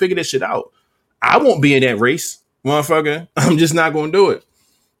out. Go figure that shit out. I won't be in that race, motherfucker. I'm just not going to do it.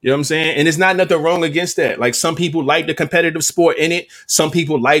 You know what I'm saying? And there's not nothing wrong against that. Like, some people like the competitive sport in it. Some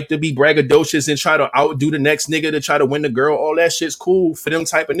people like to be braggadocious and try to outdo the next nigga to try to win the girl. All that shit's cool for them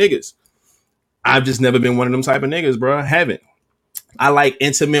type of niggas. I've just never been one of them type of niggas, bro. I haven't. I like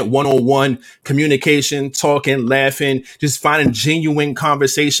intimate one-on-one communication, talking, laughing, just finding genuine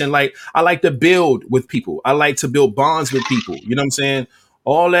conversation. Like, I like to build with people. I like to build bonds with people. You know what I'm saying?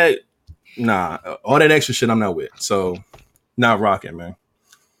 All that extra shit I'm not with. So, not rocking, man.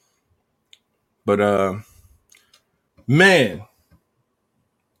 But, man,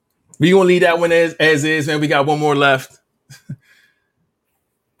 we gonna leave that one as is, man. We got one more left.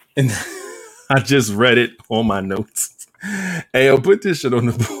 And I just read it on my notes. Hey, I'll put this shit on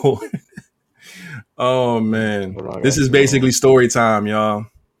the board. Oh, man. This is basically story time, y'all.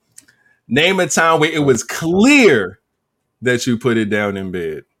 Name a time where it was clear that you put it down in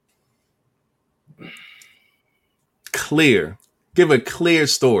bed. Clear. Give a clear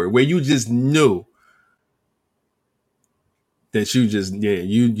story where you just knew that you just,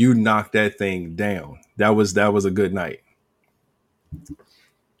 you knocked that thing down. That was a good night.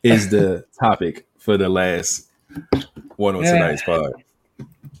 Is the topic for the last one on tonight's pod.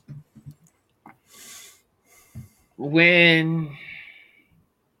 When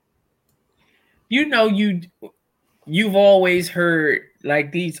you've always heard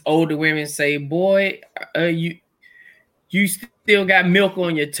like these older women say, "Boy, you still got milk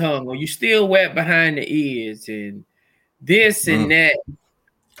on your tongue, or you still wet behind the ears," and this and that.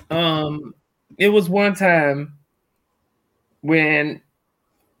 It was one time when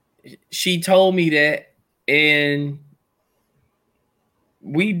she told me that, and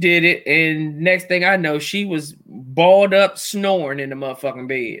we did it, and next thing I know, she was balled up snoring in the motherfucking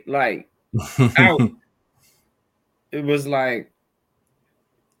bed, like out. It was like,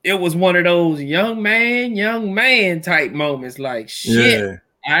 it was one of those young man type moments. Like, shit,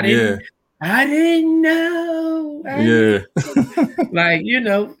 I didn't know. Like,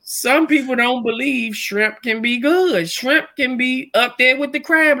 some people don't believe shrimp can be good. Shrimp can be up there with the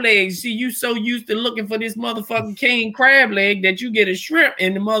crab legs. See, you so used to looking for this motherfucking king crab leg that you get a shrimp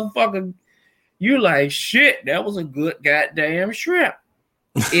and the motherfucker, you like, shit, that was a good goddamn shrimp.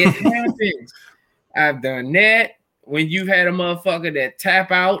 It happens. I've done that. When you've had a motherfucker that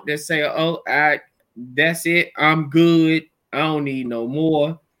tap out, that say, "Oh, that's it, I'm good, I don't need no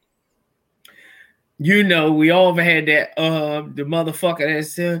more." We all had that. The motherfucker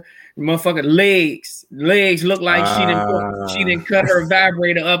that's motherfucking legs look like she didn't cut her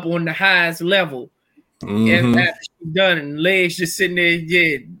vibrator up on the highest level. And after she done, and legs just sitting there,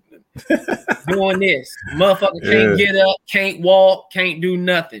 doing this. Motherfucker can't get up, can't walk, can't do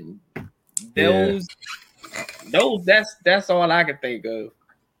nothing. That's all I can think of.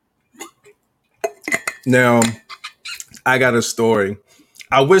 Now, I got a story.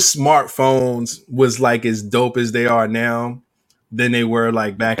 I wish smartphones was like as dope as they are now than they were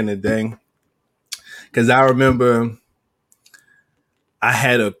like back in the day. Because I remember I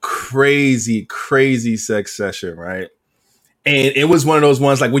had a crazy sex session, right? And it was one of those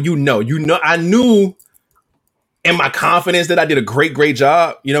ones like, well, I knew in my confidence that I did a great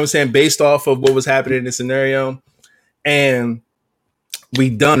job, you know what I'm saying, based off of what was happening in the scenario. And we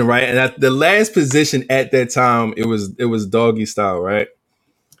done, right? And at the last position at that time, it was doggy style, right?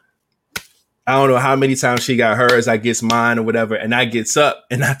 I don't know how many times she got hers, I gets mine or whatever, and I gets up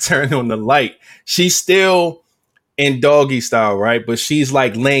and I turn on the light. She's still in doggy style, right? But she's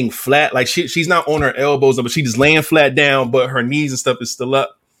like laying flat, like she's not on her elbows, but she's just laying flat down, but her knees and stuff is still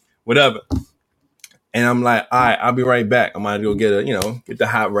up, whatever. And I'm like, all right, I'll be right back. I'm gonna go get the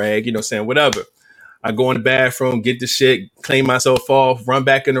hot rag, you know what I'm saying, whatever. I go in the bathroom, get the shit, clean myself off, run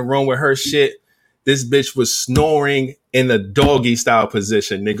back in the room with her shit. This bitch was snoring in the doggy style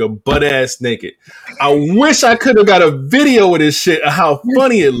position, nigga, butt ass naked. I wish I could have got a video of this shit of how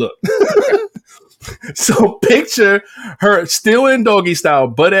funny it looked. So picture her still in doggy style,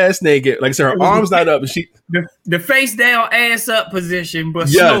 butt ass naked. Like I said, her arms not up. The face down, ass up position, but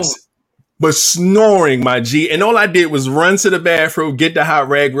yes. snoring. But snoring, my G. And all I did was run to the bathroom, get the hot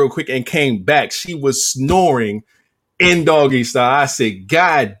rag real quick, and came back. She was snoring in doggy style. I said,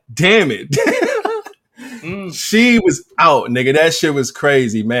 God damn it. She was out, nigga. That shit was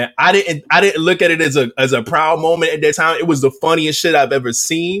crazy, man. I didn't look at it as a proud moment at that time. It was the funniest shit I've ever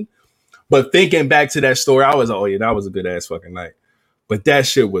seen. But thinking back to that story, I was like, oh yeah, that was a good ass fucking night. But that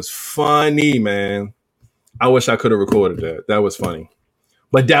shit was funny, man. I wish I could have recorded that. That was funny.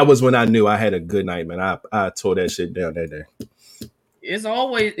 But that was when I knew I had a good night, man. I tore that shit down that day. It's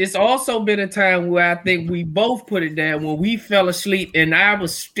also been a time where I think we both put it down when we fell asleep and I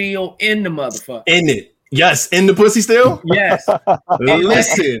was still in the motherfucker. In it. Yes. In the pussy still? Yes.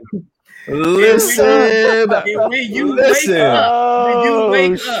 Listen. When you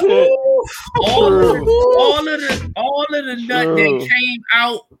wake up, all of the nut that came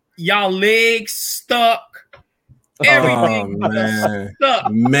out, y'all legs stuck. Everything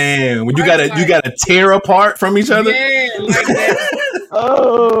stuck. Man, when you gotta tear apart from each other. Yeah, like that.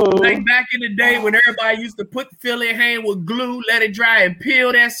 Like back in the day when everybody used to fill their hand with glue, let it dry, and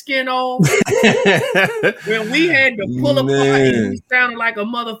peel that skin off. When we had to pull apart, and we sounded like a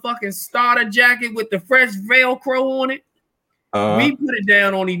motherfucking starter jacket with the fresh Velcro on it. We put it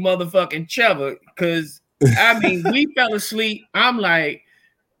down on these motherfucking chubba because we fell asleep. I'm like,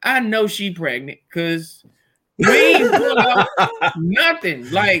 I know she pregnant because we ain't pull out nothing.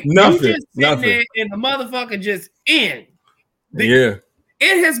 Like nothing, you just sitting there and the motherfucker just in. It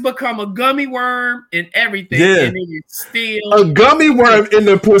has become a gummy worm and everything. Yeah. And it is still a gummy worm in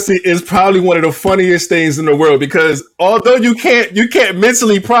the pussy is probably one of the funniest things in the world because although you can't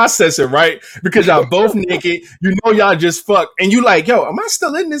mentally process it, right? Because y'all both naked, y'all just fucked, and you like, yo, am I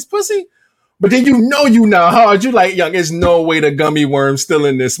still in this pussy? But then you not hard. You like, young, there's no way the gummy worm's still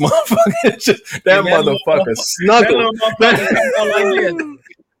in this motherfucker. That motherfucker snuggled. That little motherfucker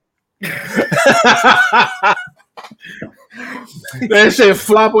That shit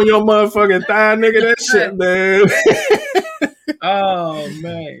flop on your motherfucking thigh, nigga. That shit, man. Oh,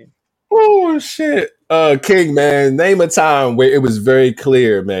 man. Oh, shit. King, man, name a time where it was very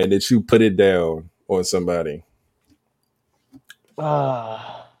clear, man, that you put it down on somebody.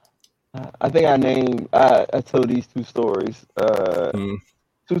 I think I told these two stories.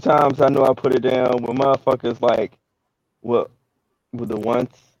 2 times I know I put it down with motherfuckers like, with the one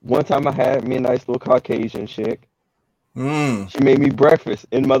time I had me a nice little Caucasian chick. She made me breakfast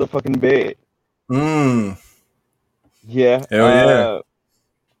in motherfucking bed. Yeah. Hell yeah.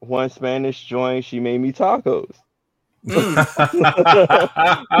 One Spanish joint, she made me tacos.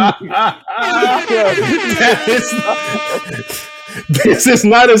 This is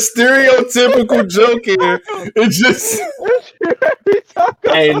not a stereotypical joke here. It's just,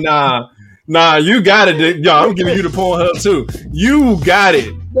 hey, nah, you got it. Yo, I'm giving you the Pornhub too. You got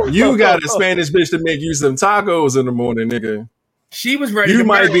it. You got a Spanish bitch to make you some tacos in the morning, nigga. She was ready. You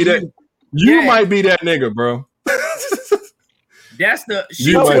might be that. You might be that nigga, bro. That's the.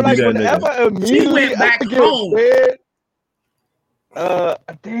 She might be that nigga. She went back home.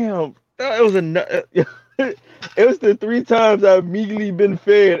 Damn, it was the 3 times I immediately been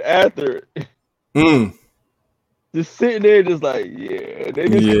fed after. Just sitting there, just like, yeah, they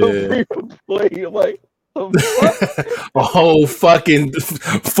just come bring a plate. I'm like, a whole fucking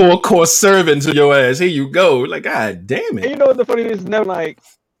 4-course serving to your ass. Here you go. Like, god damn it. And you know what the funny is? It's never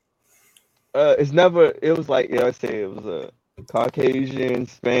like, it was like, I said, it was a Caucasian,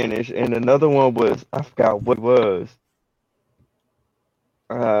 Spanish, and another one was, I forgot what it was.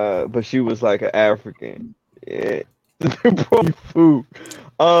 But she was like an African. Yeah. Food.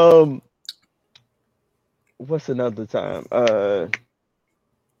 What's another time? I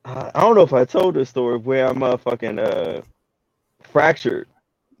don't know if I told this story where I'm motherfucking fractured.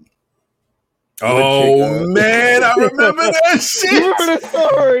 Oh man, I remember that shit. You remember the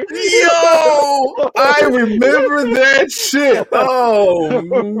story? Yo, I remember that shit. Oh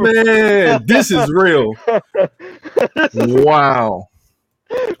man, this is real. Wow.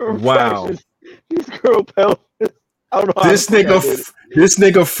 This girl pelvis. I don't know. This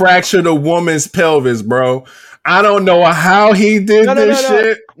nigga fractured a woman's pelvis, bro. I don't know how he did this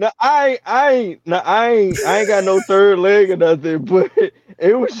shit. No, I ain't got no third leg or nothing, but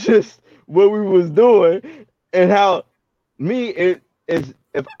it was just what we was doing and how it is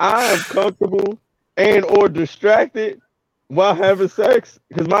if I am comfortable and or distracted while having sex,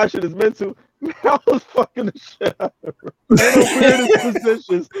 because my shit is mental. I was fucking the shit out of her. In the weirdest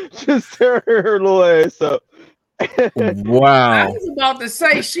positions, just tearing her little ass up. I Wow. was about to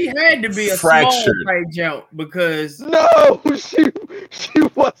say she had to be a fractured small play jump because no, she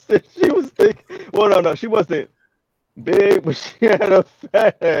wasn't. She was thick. Well, no, she wasn't big, but she had a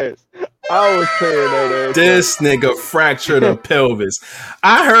fat ass. I was saying that ass. This nigga fractured a pelvis.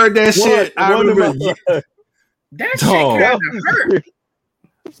 I heard that shit. I remember that shit kind of hurt.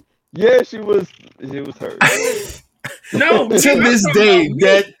 Yeah, she was hurt. No, to this day,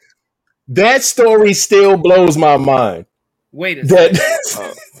 that story still blows my mind. Wait a second.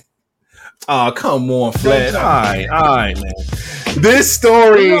 Oh, come on, Flat. All right, man. This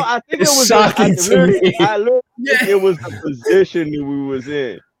story is shocking to me. I literally think it was the position that we was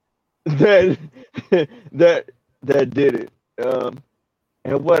in that did it.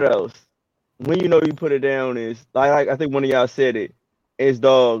 And what else? When you put it down is like I think one of y'all said it. It's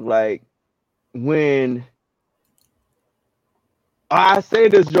dog like when I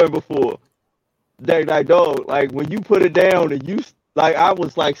said this joint before. That like dog like when you put it down and you like I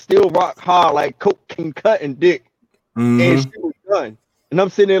was like still rock hard like cocaine cutting dick and she was done and I'm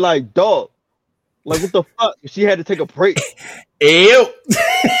sitting there like dog like what the fuck she had to take a break. Ew.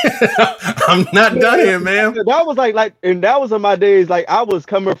 I'm not done here, man. That was like and that was in my days like I was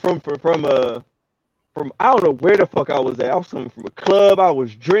coming from I don't know where the fuck I was at. I was coming from a club. I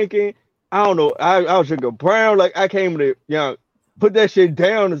was drinking. I don't know. I was drinking brown. Like I came to put that shit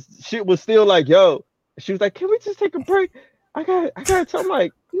down. And shit was still like she was like, "Can we just take a break?" I got to tell him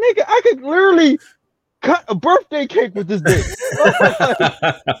like, nigga, I could literally cut a birthday cake with this dick.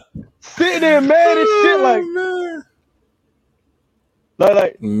 Sitting there mad as shit like man.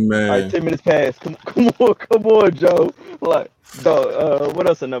 Like 10 minutes past. Come on, Joe. Like, dog, what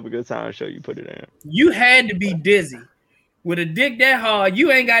else another good time show you put it in? You had to be dizzy. With a dick that hard,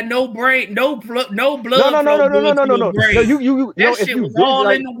 you ain't got no brain, no blood. No. You that shit was all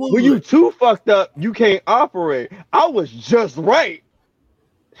in the wood. When you too fucked up, you can't operate. I was just right.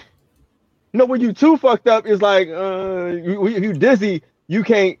 No, when you too fucked up, it's like you dizzy, you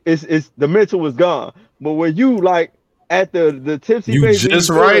can't. It's the mental is gone. But when you like at the tipsy You phase, just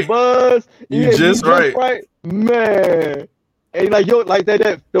you feel right. the buzz. You just right. Man. And like like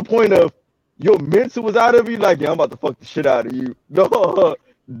that the point of your mental was out of you. Like, yeah, I'm about to fuck the shit out of you. No,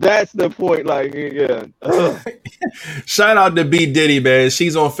 that's the point. Like, yeah. Shout out to B Diddy, man.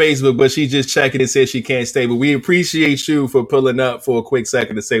 She's on Facebook, but she's just checking and says she can't stay. But we appreciate you for pulling up for a quick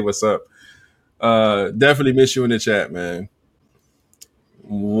second to say what's up. Definitely miss you in the chat, man.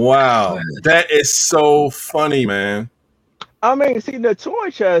 Wow, that is so funny, man. I mean, see the toy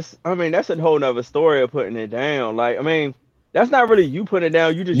chest. I mean, that's a whole nother story of putting it down. Like, I mean, that's not really you putting it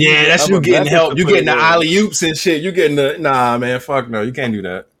down. You just that's you getting help. You getting the alley oops and shit. You getting the man. Fuck no, you can't do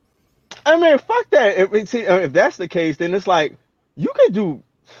that. I mean, fuck that. If that's the case, then it's like you can do.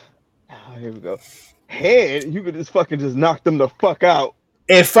 Oh, here we go. Head, you could just fucking just knock them the fuck out.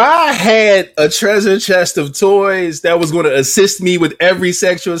 If I had a treasure chest of toys that was going to assist me with every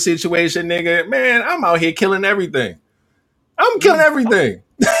sexual situation, nigga, man, I'm out here killing everything. I'm killing everything.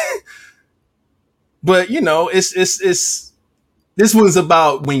 But you know, it's this was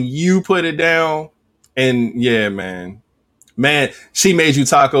about when you put it down, and yeah, man, she made you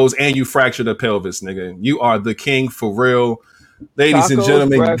tacos and you fractured a pelvis, nigga. You are the king for real, ladies and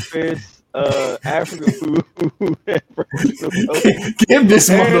gentlemen. Breakfast. African food. Give this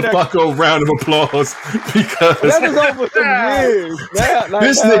motherfucker a round of applause because that is over some years.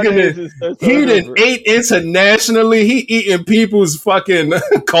 This nigga, he done ate internationally. He eating people's fucking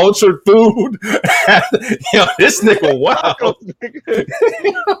cultured food. Yo, this nigga, wow.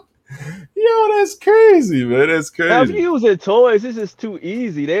 Yo, that's crazy, man. That's crazy. Now, if you using toys, this is too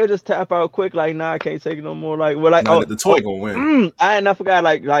easy. They'll just tap out quick, like, nah, I can't take it no more. Like, well, like, the toy gonna win. I forgot,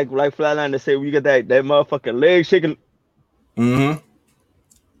 like Flatline to say, when you get that motherfucking leg shaking. Mm-hmm.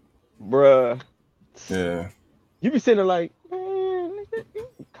 Bruh. Yeah. You be sitting there like, man,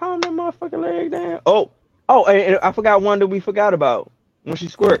 calm that motherfucking leg down. Oh, and I forgot one that we forgot about when she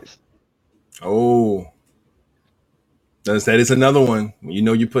squirts. Oh. That is another one. You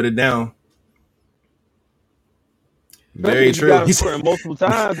know, you put it down. Very true. He said multiple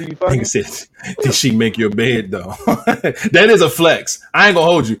times. He said, "Did she make your bed though?" That is a flex. I ain't gonna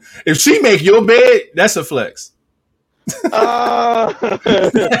hold you. If she make your bed, that's a flex. That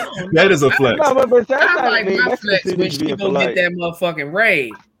is a flex. I like my flex when she go get that motherfucking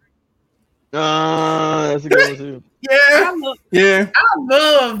raid. That's a good one too. Yeah. I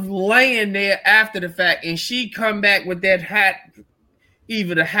love laying there after the fact, and she come back with that hot,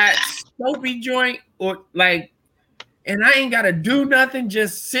 either the hot soapy joint or like, and I ain't gotta do nothing,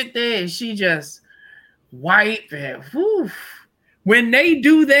 just sit there and she just wipe and whew. When they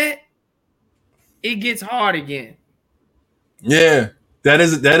do that, it gets hard again. Yeah, that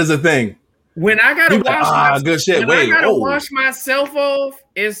is a thing. When I gotta wash Wait, myself off,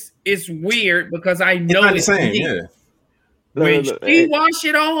 it's weird because I know it's not the same. Yeah. When she wash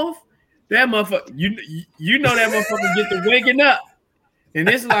it off, that motherfucker, you know that motherfucker get to waking up, and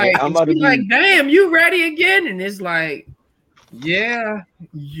it's like, like, damn, you ready again? And it's like, yeah,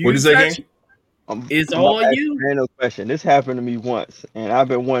 what is that game? It's all you. Ain't no question. This happened to me once, and I've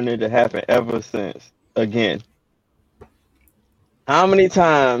been wanting it to happen ever since. Again, how many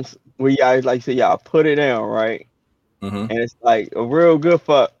times we guys like say y'all put it down, right? And it's like a real good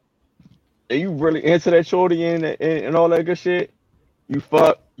fuck. And you really into that shorty and all that good shit. You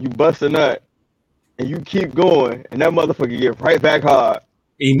fuck, you bust a nut, and you keep going, and that motherfucker get right back hard.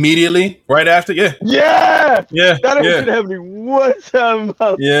 Immediately, right after, yeah. That shit happened to me one time.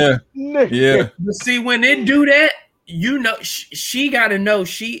 Yeah. But see, when they do that, you know, she got to know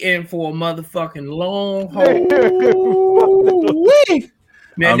she in for a motherfucking long haul.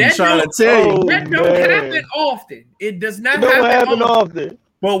 Man, I'm trying to tell you. That don't happen often. It does not happen often.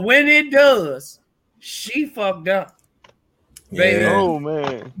 But when it does, she fucked up. Baby. Oh,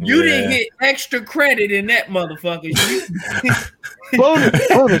 man. You didn't get extra credit in that motherfucker.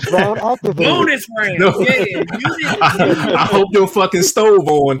 bonus round activated. Bonus round. No. Yeah. I hope your fucking stove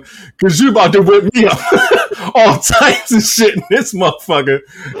on, because you about to whip me up. All types of shit in this motherfucker.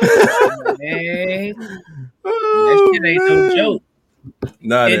 Man. That shit ain't no joke.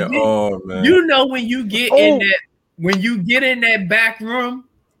 Not at all, man. You know when you get in that back room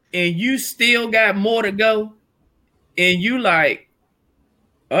and you still got more to go, and you like,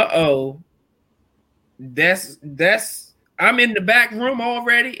 that's I'm in the back room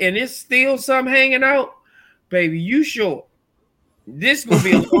already, and it's still some hanging out, baby. You sure this gonna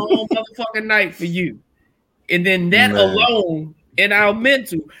be a long motherfucking night for you? And then that alone in our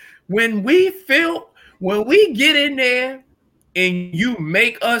mental, when we get in there and you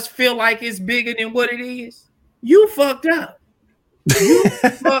make us feel like it's bigger than what it is, you fucked up. You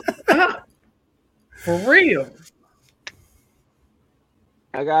fucked up. For real.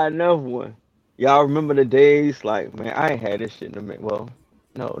 I got another one. Y'all remember the days like, man, I ain't had this shit in a minute. Well,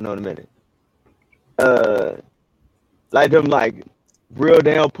 no, in a minute. Like them like real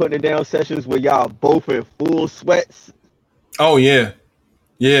down putting it down sessions where y'all both in full sweats. Oh yeah.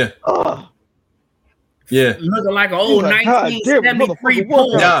 Yeah. Yeah. Looking like an old 1973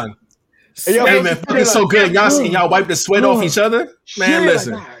 pool. Yeah. Hey man, fucking so good. Y'all wipe the sweat off each other? Man,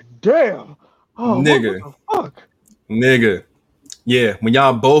 listen. God damn. Oh, nigga. What the fuck? Nigga. Yeah, when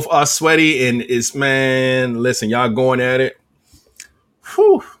y'all both are sweaty and it's, man, listen, y'all going at it.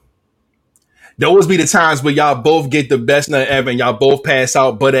 Whew. Those be the times where y'all both get the best nut ever and y'all both pass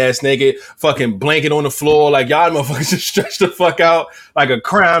out butt ass naked, fucking blanket on the floor, like y'all motherfuckers just stretch the fuck out like a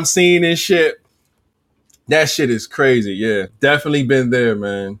crime scene and shit. That shit is crazy. Yeah, definitely been there,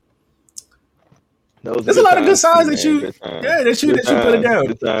 man. There's a lot of good signs that you put it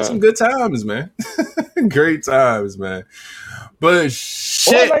down. Some good times, man. Great times, man. But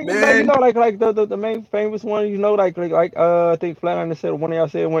shit, man. Like the main famous one, I think Flatliner said, one of y'all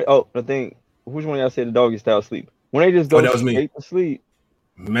said, I think, which one of y'all said the doggy style sleep? When they just go straight to sleep.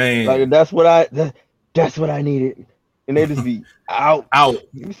 Man. Like that's what I needed. And they just be out.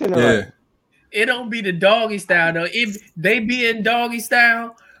 You said that It don't be the doggy style though. If they be in doggy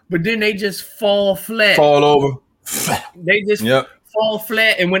style, but then they just fall flat. Fall over. They just fall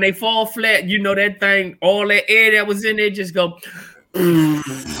flat. And when they fall flat, you know that thing, all that air that was in there just go. And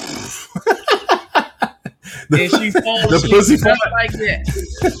she falls asleep like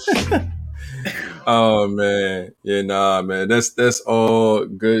that. Oh man. Yeah, nah, man. That's all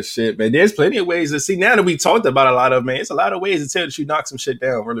good shit, man. There's plenty of ways to see. Now that we talked about a lot of, man, it's a lot of ways to tell that you knock some shit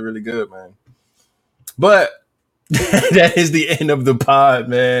down really, really good, man. But that is the end of the pod,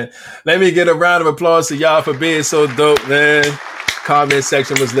 man. Let me get a round of applause to y'all for being so dope, man. Comment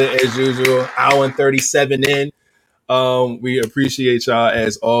section was lit as usual. Hour and 37 in. We appreciate y'all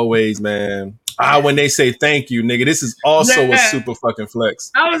as always, man. When they say thank you, nigga, this is also a super fucking flex.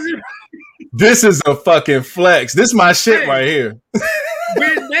 This is a fucking flex. This is my shit right here.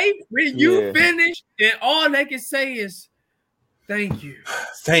 when you finish, and all they can say is thank you.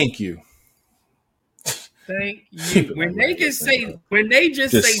 Thank you. Thank you. When they just say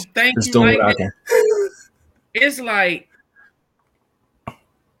thank you like that, it's like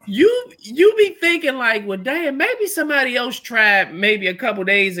you be thinking like, well, damn, maybe somebody else tried maybe a couple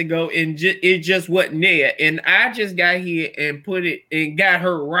days ago and it just wasn't there, and I just got here and put it and got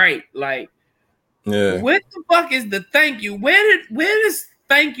her right. Like, what the fuck is the thank you? Where does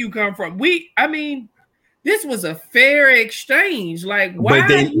thank you come from? This was a fair exchange. Like, why? But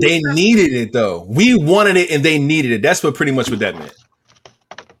they needed it though. We wanted it and they needed it. That's pretty much what that meant.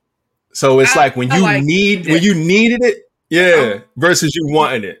 So it's when you needed it, versus you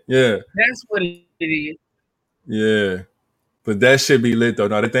wanting it. Yeah. That's what it is. Yeah. But that shit be lit though.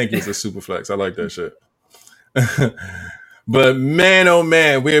 No, the thank you is a super flex. I like that shit. But man, oh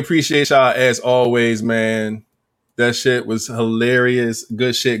man, we appreciate y'all as always, man. That shit was hilarious.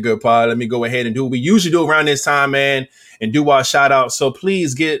 Good shit, good pod. Let me go ahead and do what we usually do around this time, man, and do our shout out. So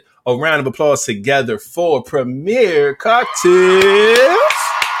please get a round of applause together for Premier Cocktails.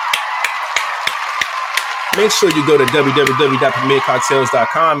 Make sure you go to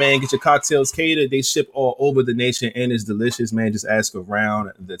www.premiercocktails.com, man. Get your cocktails catered. They ship all over the nation and it's delicious, man. Just ask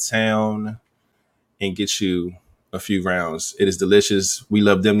around the town and get you a few rounds. It is delicious. We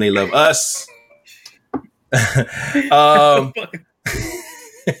love them. They love us. Hey,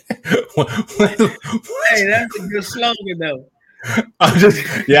 that's a good slogan though.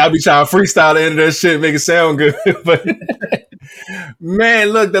 I'll be trying to freestyle the end of that shit, make it sound good. But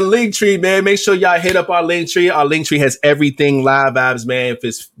man, look, the link tree, man. Make sure y'all hit up our link tree. Our link tree has everything live vibes, man. If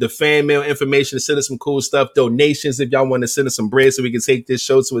it's the fan mail information to send us some cool stuff, donations, if y'all want to send us some bread so we can take this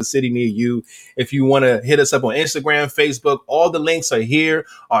show to a city near you. If you want to hit us up on Instagram, Facebook, all the links are here.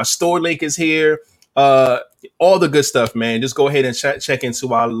 Our store link is here. All the good stuff, man. Just go ahead and check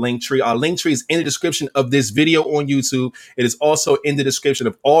into our link tree. Our link tree is in the description of this video on YouTube. It is also in the description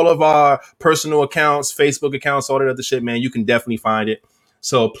of all of our personal accounts, Facebook accounts, all that other shit, man. You can definitely find it.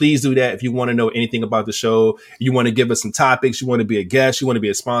 So please do that if you want to know anything about the show. You want to give us some topics. You want to be a guest. You want to be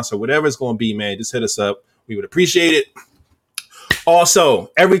a sponsor. Whatever it's going to be, man. Just hit us up. We would appreciate it. Also,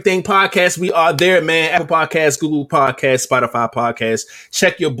 Everything Podcast, we are there, man. Apple Podcasts, Google Podcasts, Spotify Podcasts.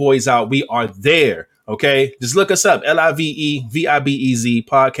 Check your boys out. We are there. Okay, just look us up, LIVEVIBEZ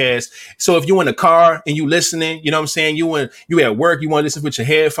podcast. So if you're in the car and you listening, you know what I'm saying? You at work, you want to listen with your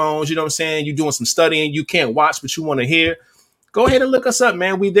headphones, you know what I'm saying? You doing some studying, you can't watch, but you want to hear. go ahead and look us up,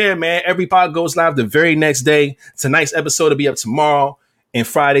 man. We there, man. Every pod goes live the very next day. Tonight's episode will be up tomorrow, and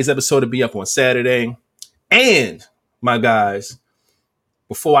Friday's episode will be up on Saturday. And my guys,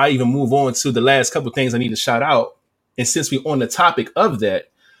 before I even move on to the last couple things I need to shout out, and since we're on the topic of that,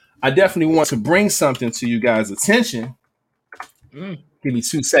 I definitely want to bring something to you guys' attention. Give me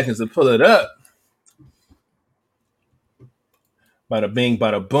 2 seconds to pull it up. Bada bing,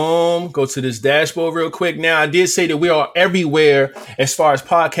 bada boom. Go to this dashboard real quick. Now, I did say that we are everywhere as far as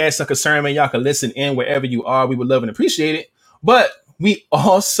podcasts are concerned, man. Y'all can listen in wherever you are. We would love and appreciate it. But we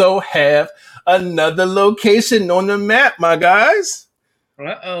also have another location on the map, my guys.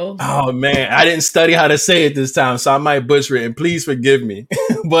 Uh-oh. Oh, man. I didn't study how to say it this time, so I might butcher it, and please forgive me.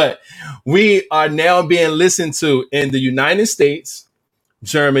 But we are now being listened to in the United States,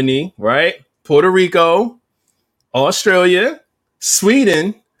 Germany, right? Puerto Rico, Australia,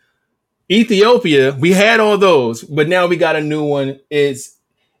 Sweden, Ethiopia. We had all those, but now we got a new one. It's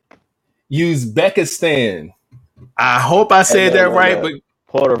Uzbekistan. I hope I said that right, but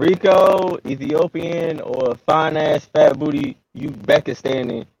Puerto Rico, Ethiopian, or fine ass fat booty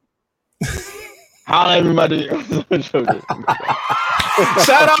Uzbekistani. Holla everybody. Shout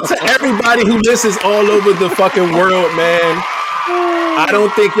out to everybody who listens all over the fucking world, man. I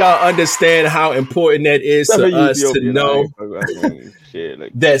don't think y'all understand how important that is to us to know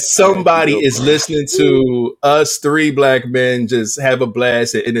that somebody is listening to us three black men just have a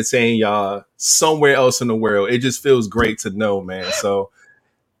blast and entertain y'all somewhere else in the world. It just feels great to know, man. So,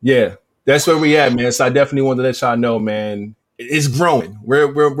 yeah, that's where we at, man. So I definitely want to let y'all know, man. It's growing.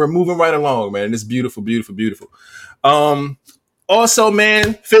 We're moving right along, man. It's beautiful, beautiful, beautiful. Also,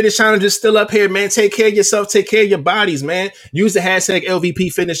 man, fitness challenge is still up here, man. Take care of yourself. Take care of your bodies, man. Use the hashtag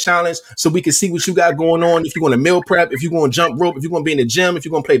LVP Fitness Challenge so we can see what you got going on. If you're going to meal prep, if you're going to jump rope, if you're going to be in the gym, if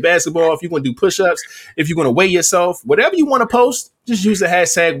you're going to play basketball, if you're going to do push-ups, if you're going to weigh yourself, whatever you want to post, just use the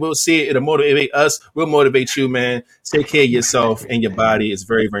hashtag. We'll see it. It'll motivate us. We'll motivate you, man. Take care of yourself and your body. It's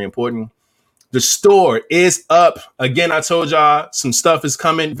very, very important. The store is up. Again, I told y'all some stuff is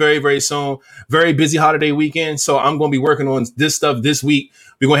coming very, very soon. Very busy holiday weekend. So I'm going to be working on this stuff this week.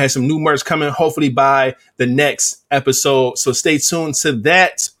 We're going to have some new merch coming, hopefully by the next episode. So stay tuned to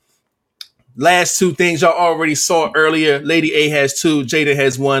that. Last two things y'all already saw earlier. Lady A has 2. Jada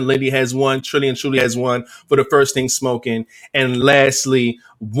has 1. Lady has 1. Trillian truly has 1 for the first thing smoking. And lastly,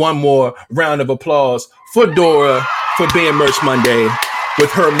 one more round of applause for Dora for being Merch Monday. With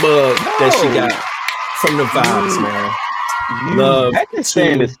her mug that she got from the vibes, man. Love.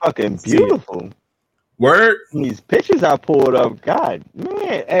 Pakistan is fucking beautiful. Word. These pictures I pulled up, God,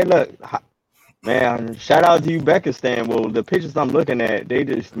 man. Hey, look, man. Shout out to Uzbekistan. Well, the pictures I'm looking at, they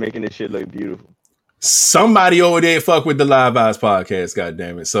just making this shit look beautiful. Somebody over there fuck with the Live Vibes podcast, God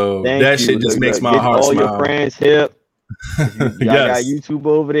damn it. So that shit just makes my heart smile. All your friends hip. Y'all got YouTube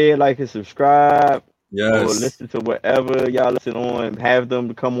over there, like and subscribe. Yes. Or listen to whatever y'all listen on. Have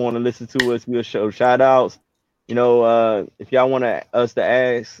them come on and listen to us. We'll show shout outs. You know, if y'all want us to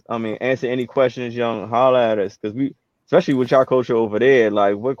answer any questions, y'all holler at us. Because we, especially with y'all culture over there,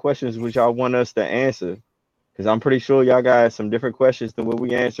 like what questions would y'all want us to answer? Because I'm pretty sure y'all got some different questions than what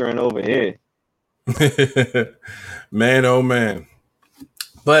we answering over here. Man, oh man.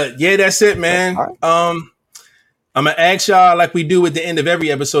 But yeah, that's it, man. Right. I'm gonna ask y'all like we do at the end of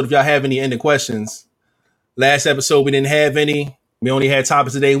every episode if y'all have any ending questions. Last episode, we didn't have any. We only had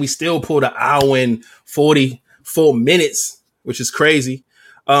topics today. We still pulled an hour and 44 minutes, which is crazy.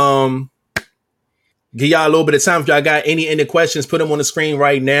 Give y'all a little bit of time. If y'all got any ending questions, put them on the screen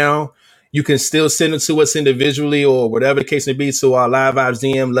right now. You can still send them to us individually or whatever the case may be. So our Live Vibes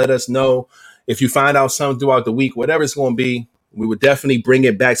DM, let us know. If you find out something throughout the week, whatever it's going to be, we would definitely bring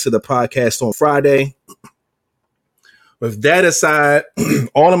it back to the podcast on Friday. With that aside,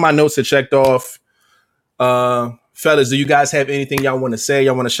 all of my notes are checked off. Fellas, do you guys have anything y'all want to say?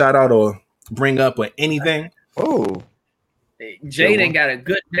 Y'all want to shout out or bring up or anything? Oh, Jaden got a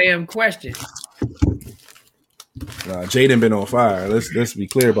good damn question. Nah, Jaden been on fire. Let's be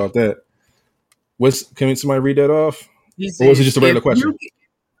clear about that. Can somebody read that off? Or was it just a regular question?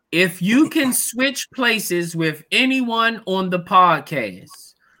 If you can switch places with anyone on the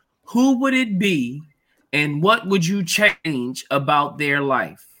podcast, who would it be, and what would you change about their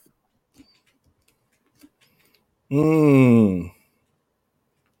life?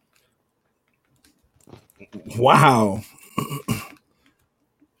 Wow.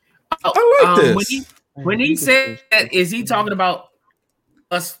 I like this. When he said that, is he talking about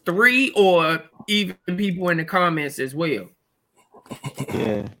us three or even people in the comments as well?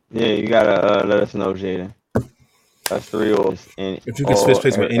 Yeah, you gotta let us know, Jaden. Us three or if you could switch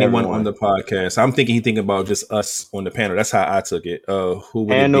places with anyone on the podcast, I'm thinking about just us on the panel. That's how I took it. Who would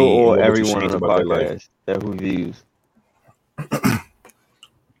panel it be? or What everyone on the podcast that who views?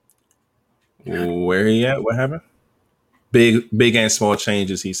 Where he at? What happened? Big and small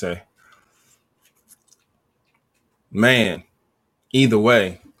changes, he say. Man, either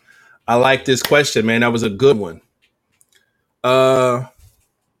way, I like this question, man. That was a good one.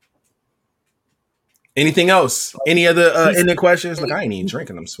 Anything else? Any other ending questions? Like, I ain't even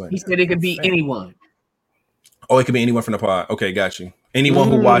drinking. I'm sweating. He said it could be anyone. Oh, it could be anyone from the pod. Okay, got you. Anyone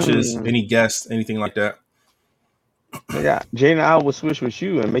who watches, any guests, anything like that. Yeah, Jay and I will switch with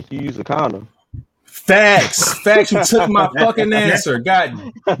you and make you use a condom. Facts. You took my fucking answer. God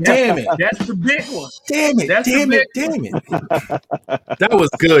damn it. That's the big one. Damn it. That was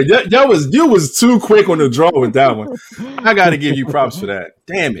good. You was too quick on the draw with that one. I got to give you props for that.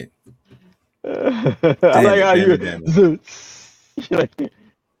 Damn it. I like how you.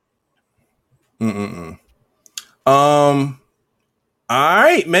 All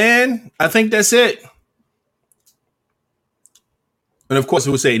right, man. I think that's it. And of course, it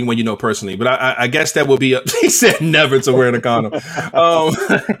would say anyone you know personally, but I guess that would be he said never to wear a condom.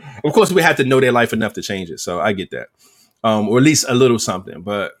 Of course, we have to know their life enough to change it. So I get that. Or at least a little something.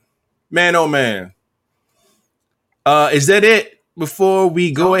 But man, oh man. Is that it? Before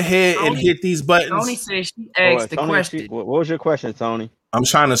we go ahead and hit these buttons. Tony said she asked the question. What was your question, Tony? I'm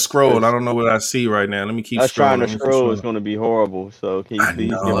trying to scroll. I don't know what I see right now. Let me keep scrolling. Trying to scroll is going to be horrible. So can you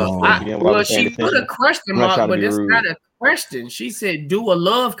please give us again? Well, she put a question mark, but it's not a question. She said, "Do a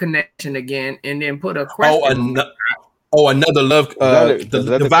love connection again," and then put a question. Another love.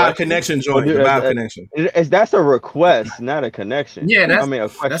 The vibe connection joint. The vibe connection. That's a request, not a connection. Yeah, a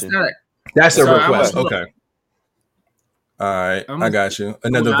question. That's a request. Okay. All right, I got you.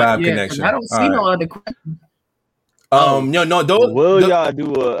 Another vibe connection. I don't see no other questions. No. Will y'all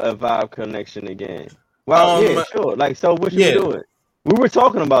do a vibe connection again? Well, yeah, sure. Like, so what should we do it? We were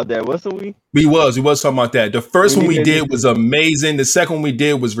talking about that, wasn't we? We was talking about that. The first one we did was amazing. The second one we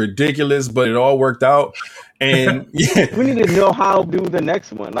did was ridiculous, but it all worked out. And we need to know how to do the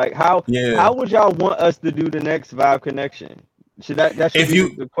next one. Like, how would y'all want us to do the next vibe connection? Should that should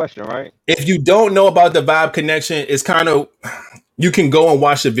be the question, right? If you don't know about the vibe connection, it's kind of, you can go and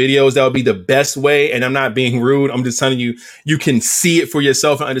watch the videos. That would be the best way. And I'm not being rude. I'm just telling you, you can see it for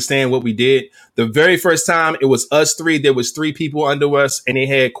yourself and understand what we did. The very first time it was us three. There was 3 people under us and they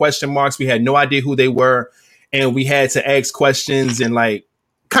had question marks. We had no idea who they were. And we had to ask questions and like,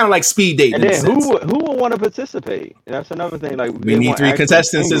 kind of like speed dating. And then who would want to participate? And that's another thing. Like, we need 3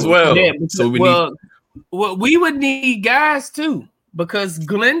 contestants as well. Yeah, so we would need guys too, because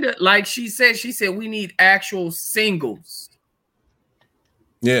Glenda, like she said we need actual singles.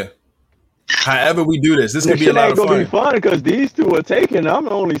 Yeah. However we do this could be a lot of fun. Gonna be fun because these 2 are taken. I'm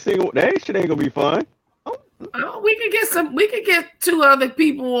the only single. That shit ain't gonna be fun. We could get 2 other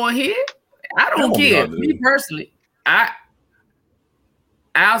people on here. I don't care. Me personally,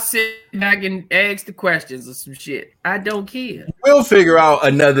 I'll sit back and ask the questions or some shit. I don't care. We'll figure out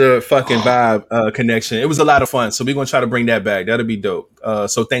another fucking vibe connection. It was a lot of fun, so we're gonna try to bring that back. That'll be dope.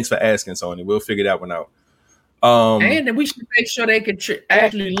 So thanks for asking, Tony. We'll figure that one out. And then we should make sure they could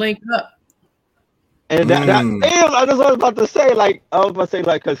actually link up. And that's what I was about to say. Like, I was about to say,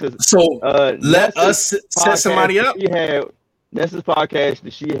 like, because let us set somebody up. She had Nessa's podcast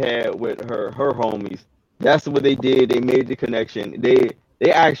that she had with her homies. That's what they did. They made the connection.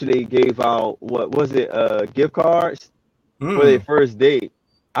 They actually gave out, what was it, gift cards for their first date.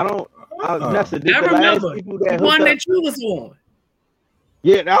 I remember the one that you was on.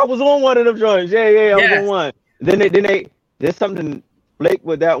 Yeah, I was on one of them joints. Yeah, I was on one. Then they there's something Blake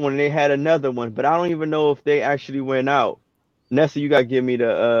with that one. And they had another one, but I don't even know if they actually went out. Nessa, you gotta give me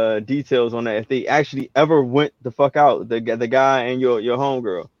the details on that. If they actually ever went the fuck out, the guy and your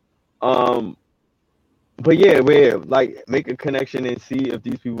homegirl. But yeah, like make a connection and see if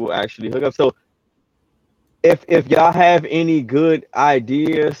these people actually hook up. So if y'all have any good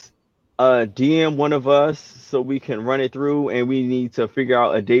ideas, DM one of us so we can run it through, and we need to figure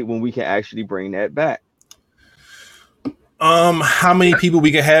out a date when we can actually bring that back. How many people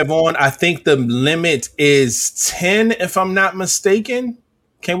we can have on? I think the limit is 10, if I'm not mistaken.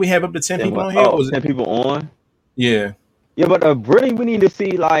 Can we have up to 10 people on here? 10 people on? Yeah. Yeah, but really we need to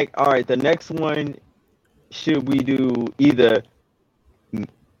see, like, all right, the next one, should we do either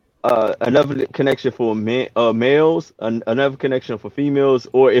another connection for males, another connection for females,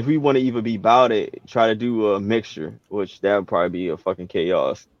 or if we want to even be about it, try to do a mixture, which that would probably be a fucking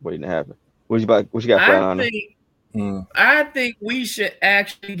chaos waiting to happen. What you got, Fred? I think we should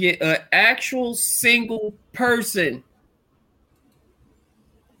actually get an actual single person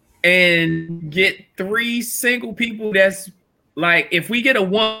and get 3 single people. That's like, if we get a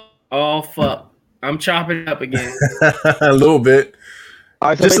one, oh fuck, I'm chopping up again. A little bit. All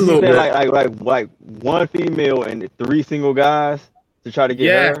right, so just a little bit. Like 1 female and 3 single guys to try to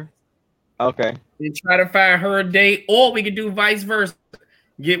get her. Okay. And try to find her a date, or we could do vice versa.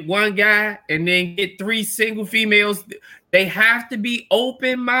 Get 1 guy and then get 3 single females. They have to be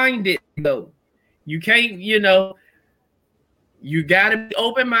open-minded, though. You can't, you got to be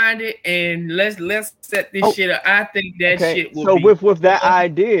open-minded, and let's set this shit up. I think that shit will be. So with that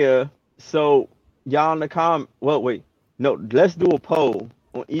idea, so y'all in the let's do a poll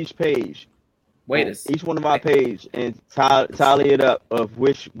on each page. Each one of our page, and tally it up of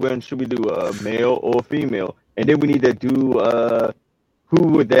which one should we do, a male or female, and then we need to do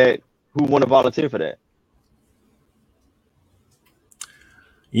who want to volunteer for that.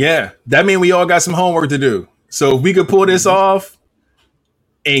 Yeah, that means we all got some homework to do. So if we could pull this off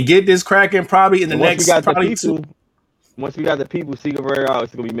and get this cracking, probably in the next once we got the people, secret very out,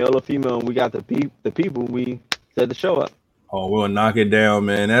 it's gonna be male or female, and we got the people, we set the show up. Oh, we'll knock it down,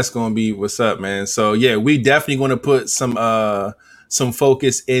 man. That's gonna be what's up, man. So yeah, we definitely gonna put some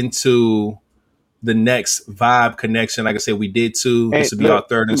focus into the next Vibe Connection. Like I said, we did 2. This will be our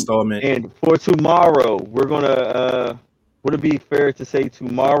 3rd installment. And for tomorrow, we're gonna would it be fair to say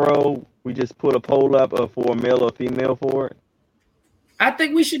tomorrow we just put a poll up for a male or female for it? I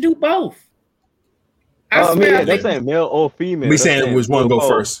think we should do both. They're saying male or female. We saying which one go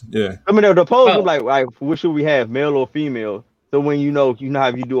first. Yeah. I mean, the polls are like, what should we have, male or female? So when you know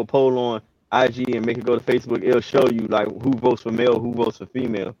how you do a poll on IG and make it go to Facebook, it'll show you like who votes for male, who votes for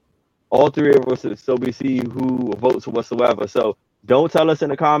female. All 3 of us, so we see who votes whatsoever. So don't tell us in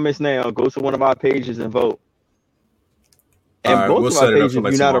the comments now. Go to one of our pages and vote. And both of our pages, if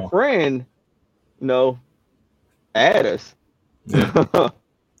you're not a friend, add us.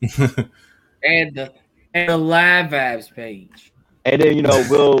 And the Live Vibes page. And then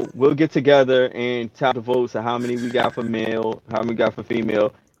we'll get together and tally the votes of how many we got for male, how many we got for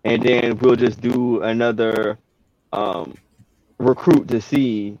female, and then we'll just do another recruit to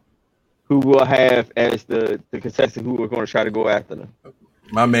see who we'll have as the contestant who we're going to try to go after them.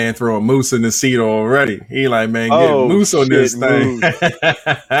 My man throwing Moose in the seat already. He like, man, get Moose on this thing.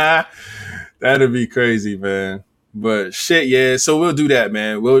 That'd be crazy, man. But shit, yeah. So we'll do that,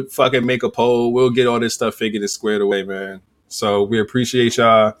 man. We'll fucking make a poll. We'll get all this stuff figured and squared away, man. So we appreciate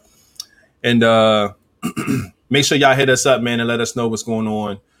y'all. And make sure y'all hit us up, man, and let us know what's going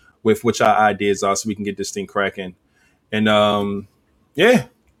on with what y'all ideas are so we can get this thing cracking. And yeah,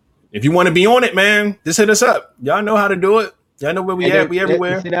 if you want to be on it, man, just hit us up. Y'all know how to do it. Y'all know where we at. We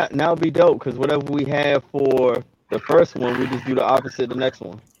everywhere. Now it'd be dope because whatever we have for the first one, we just do the opposite the next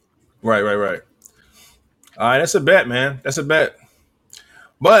one. Right. All right, that's a bet, man. That's a bet.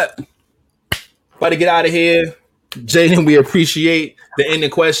 But about to get out of here. Jaden, we appreciate the ending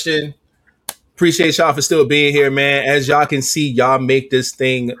question. Appreciate y'all for still being here, man. As y'all can see, y'all make this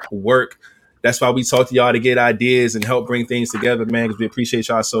thing work. That's why we talk to y'all to get ideas and help bring things together, man, because we appreciate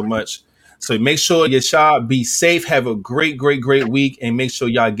y'all so much. So make sure y'all be safe. Have a great week. And make sure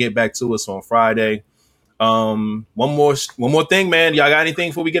y'all get back to us on Friday. One more thing, man. Y'all got anything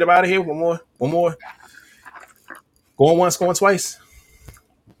before we get out of here? One more. Going once, going twice.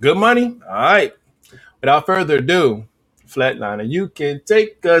 Good money. All right. Without further ado, Flatliner, you can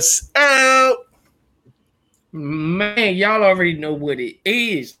take us out. Man, y'all already know what it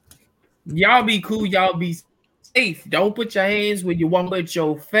is. Y'all be cool. Y'all be safe. Don't put your hands where you won't put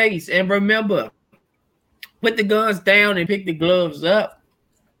your face. And remember, put the guns down and pick the gloves up.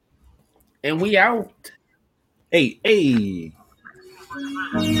 And we out. Hey. Hey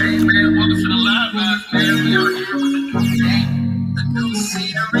man, welcome to the Live Vibes, man. We are here with the new game, the new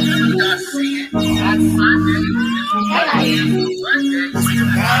scenery. You guys see it on Sunday.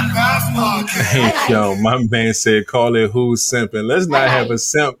 Hey, yo, my man said, call it Who's Simping. Let's not have a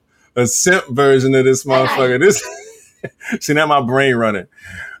simp version of this motherfucker. This, see, now my brain running.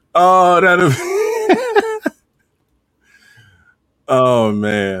 Oh, oh,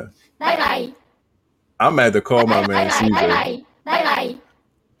 man. Bye-bye. I'm at to call my man CJ. Bye-bye.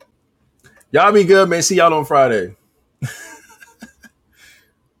 Y'all be good, man. See y'all on Friday.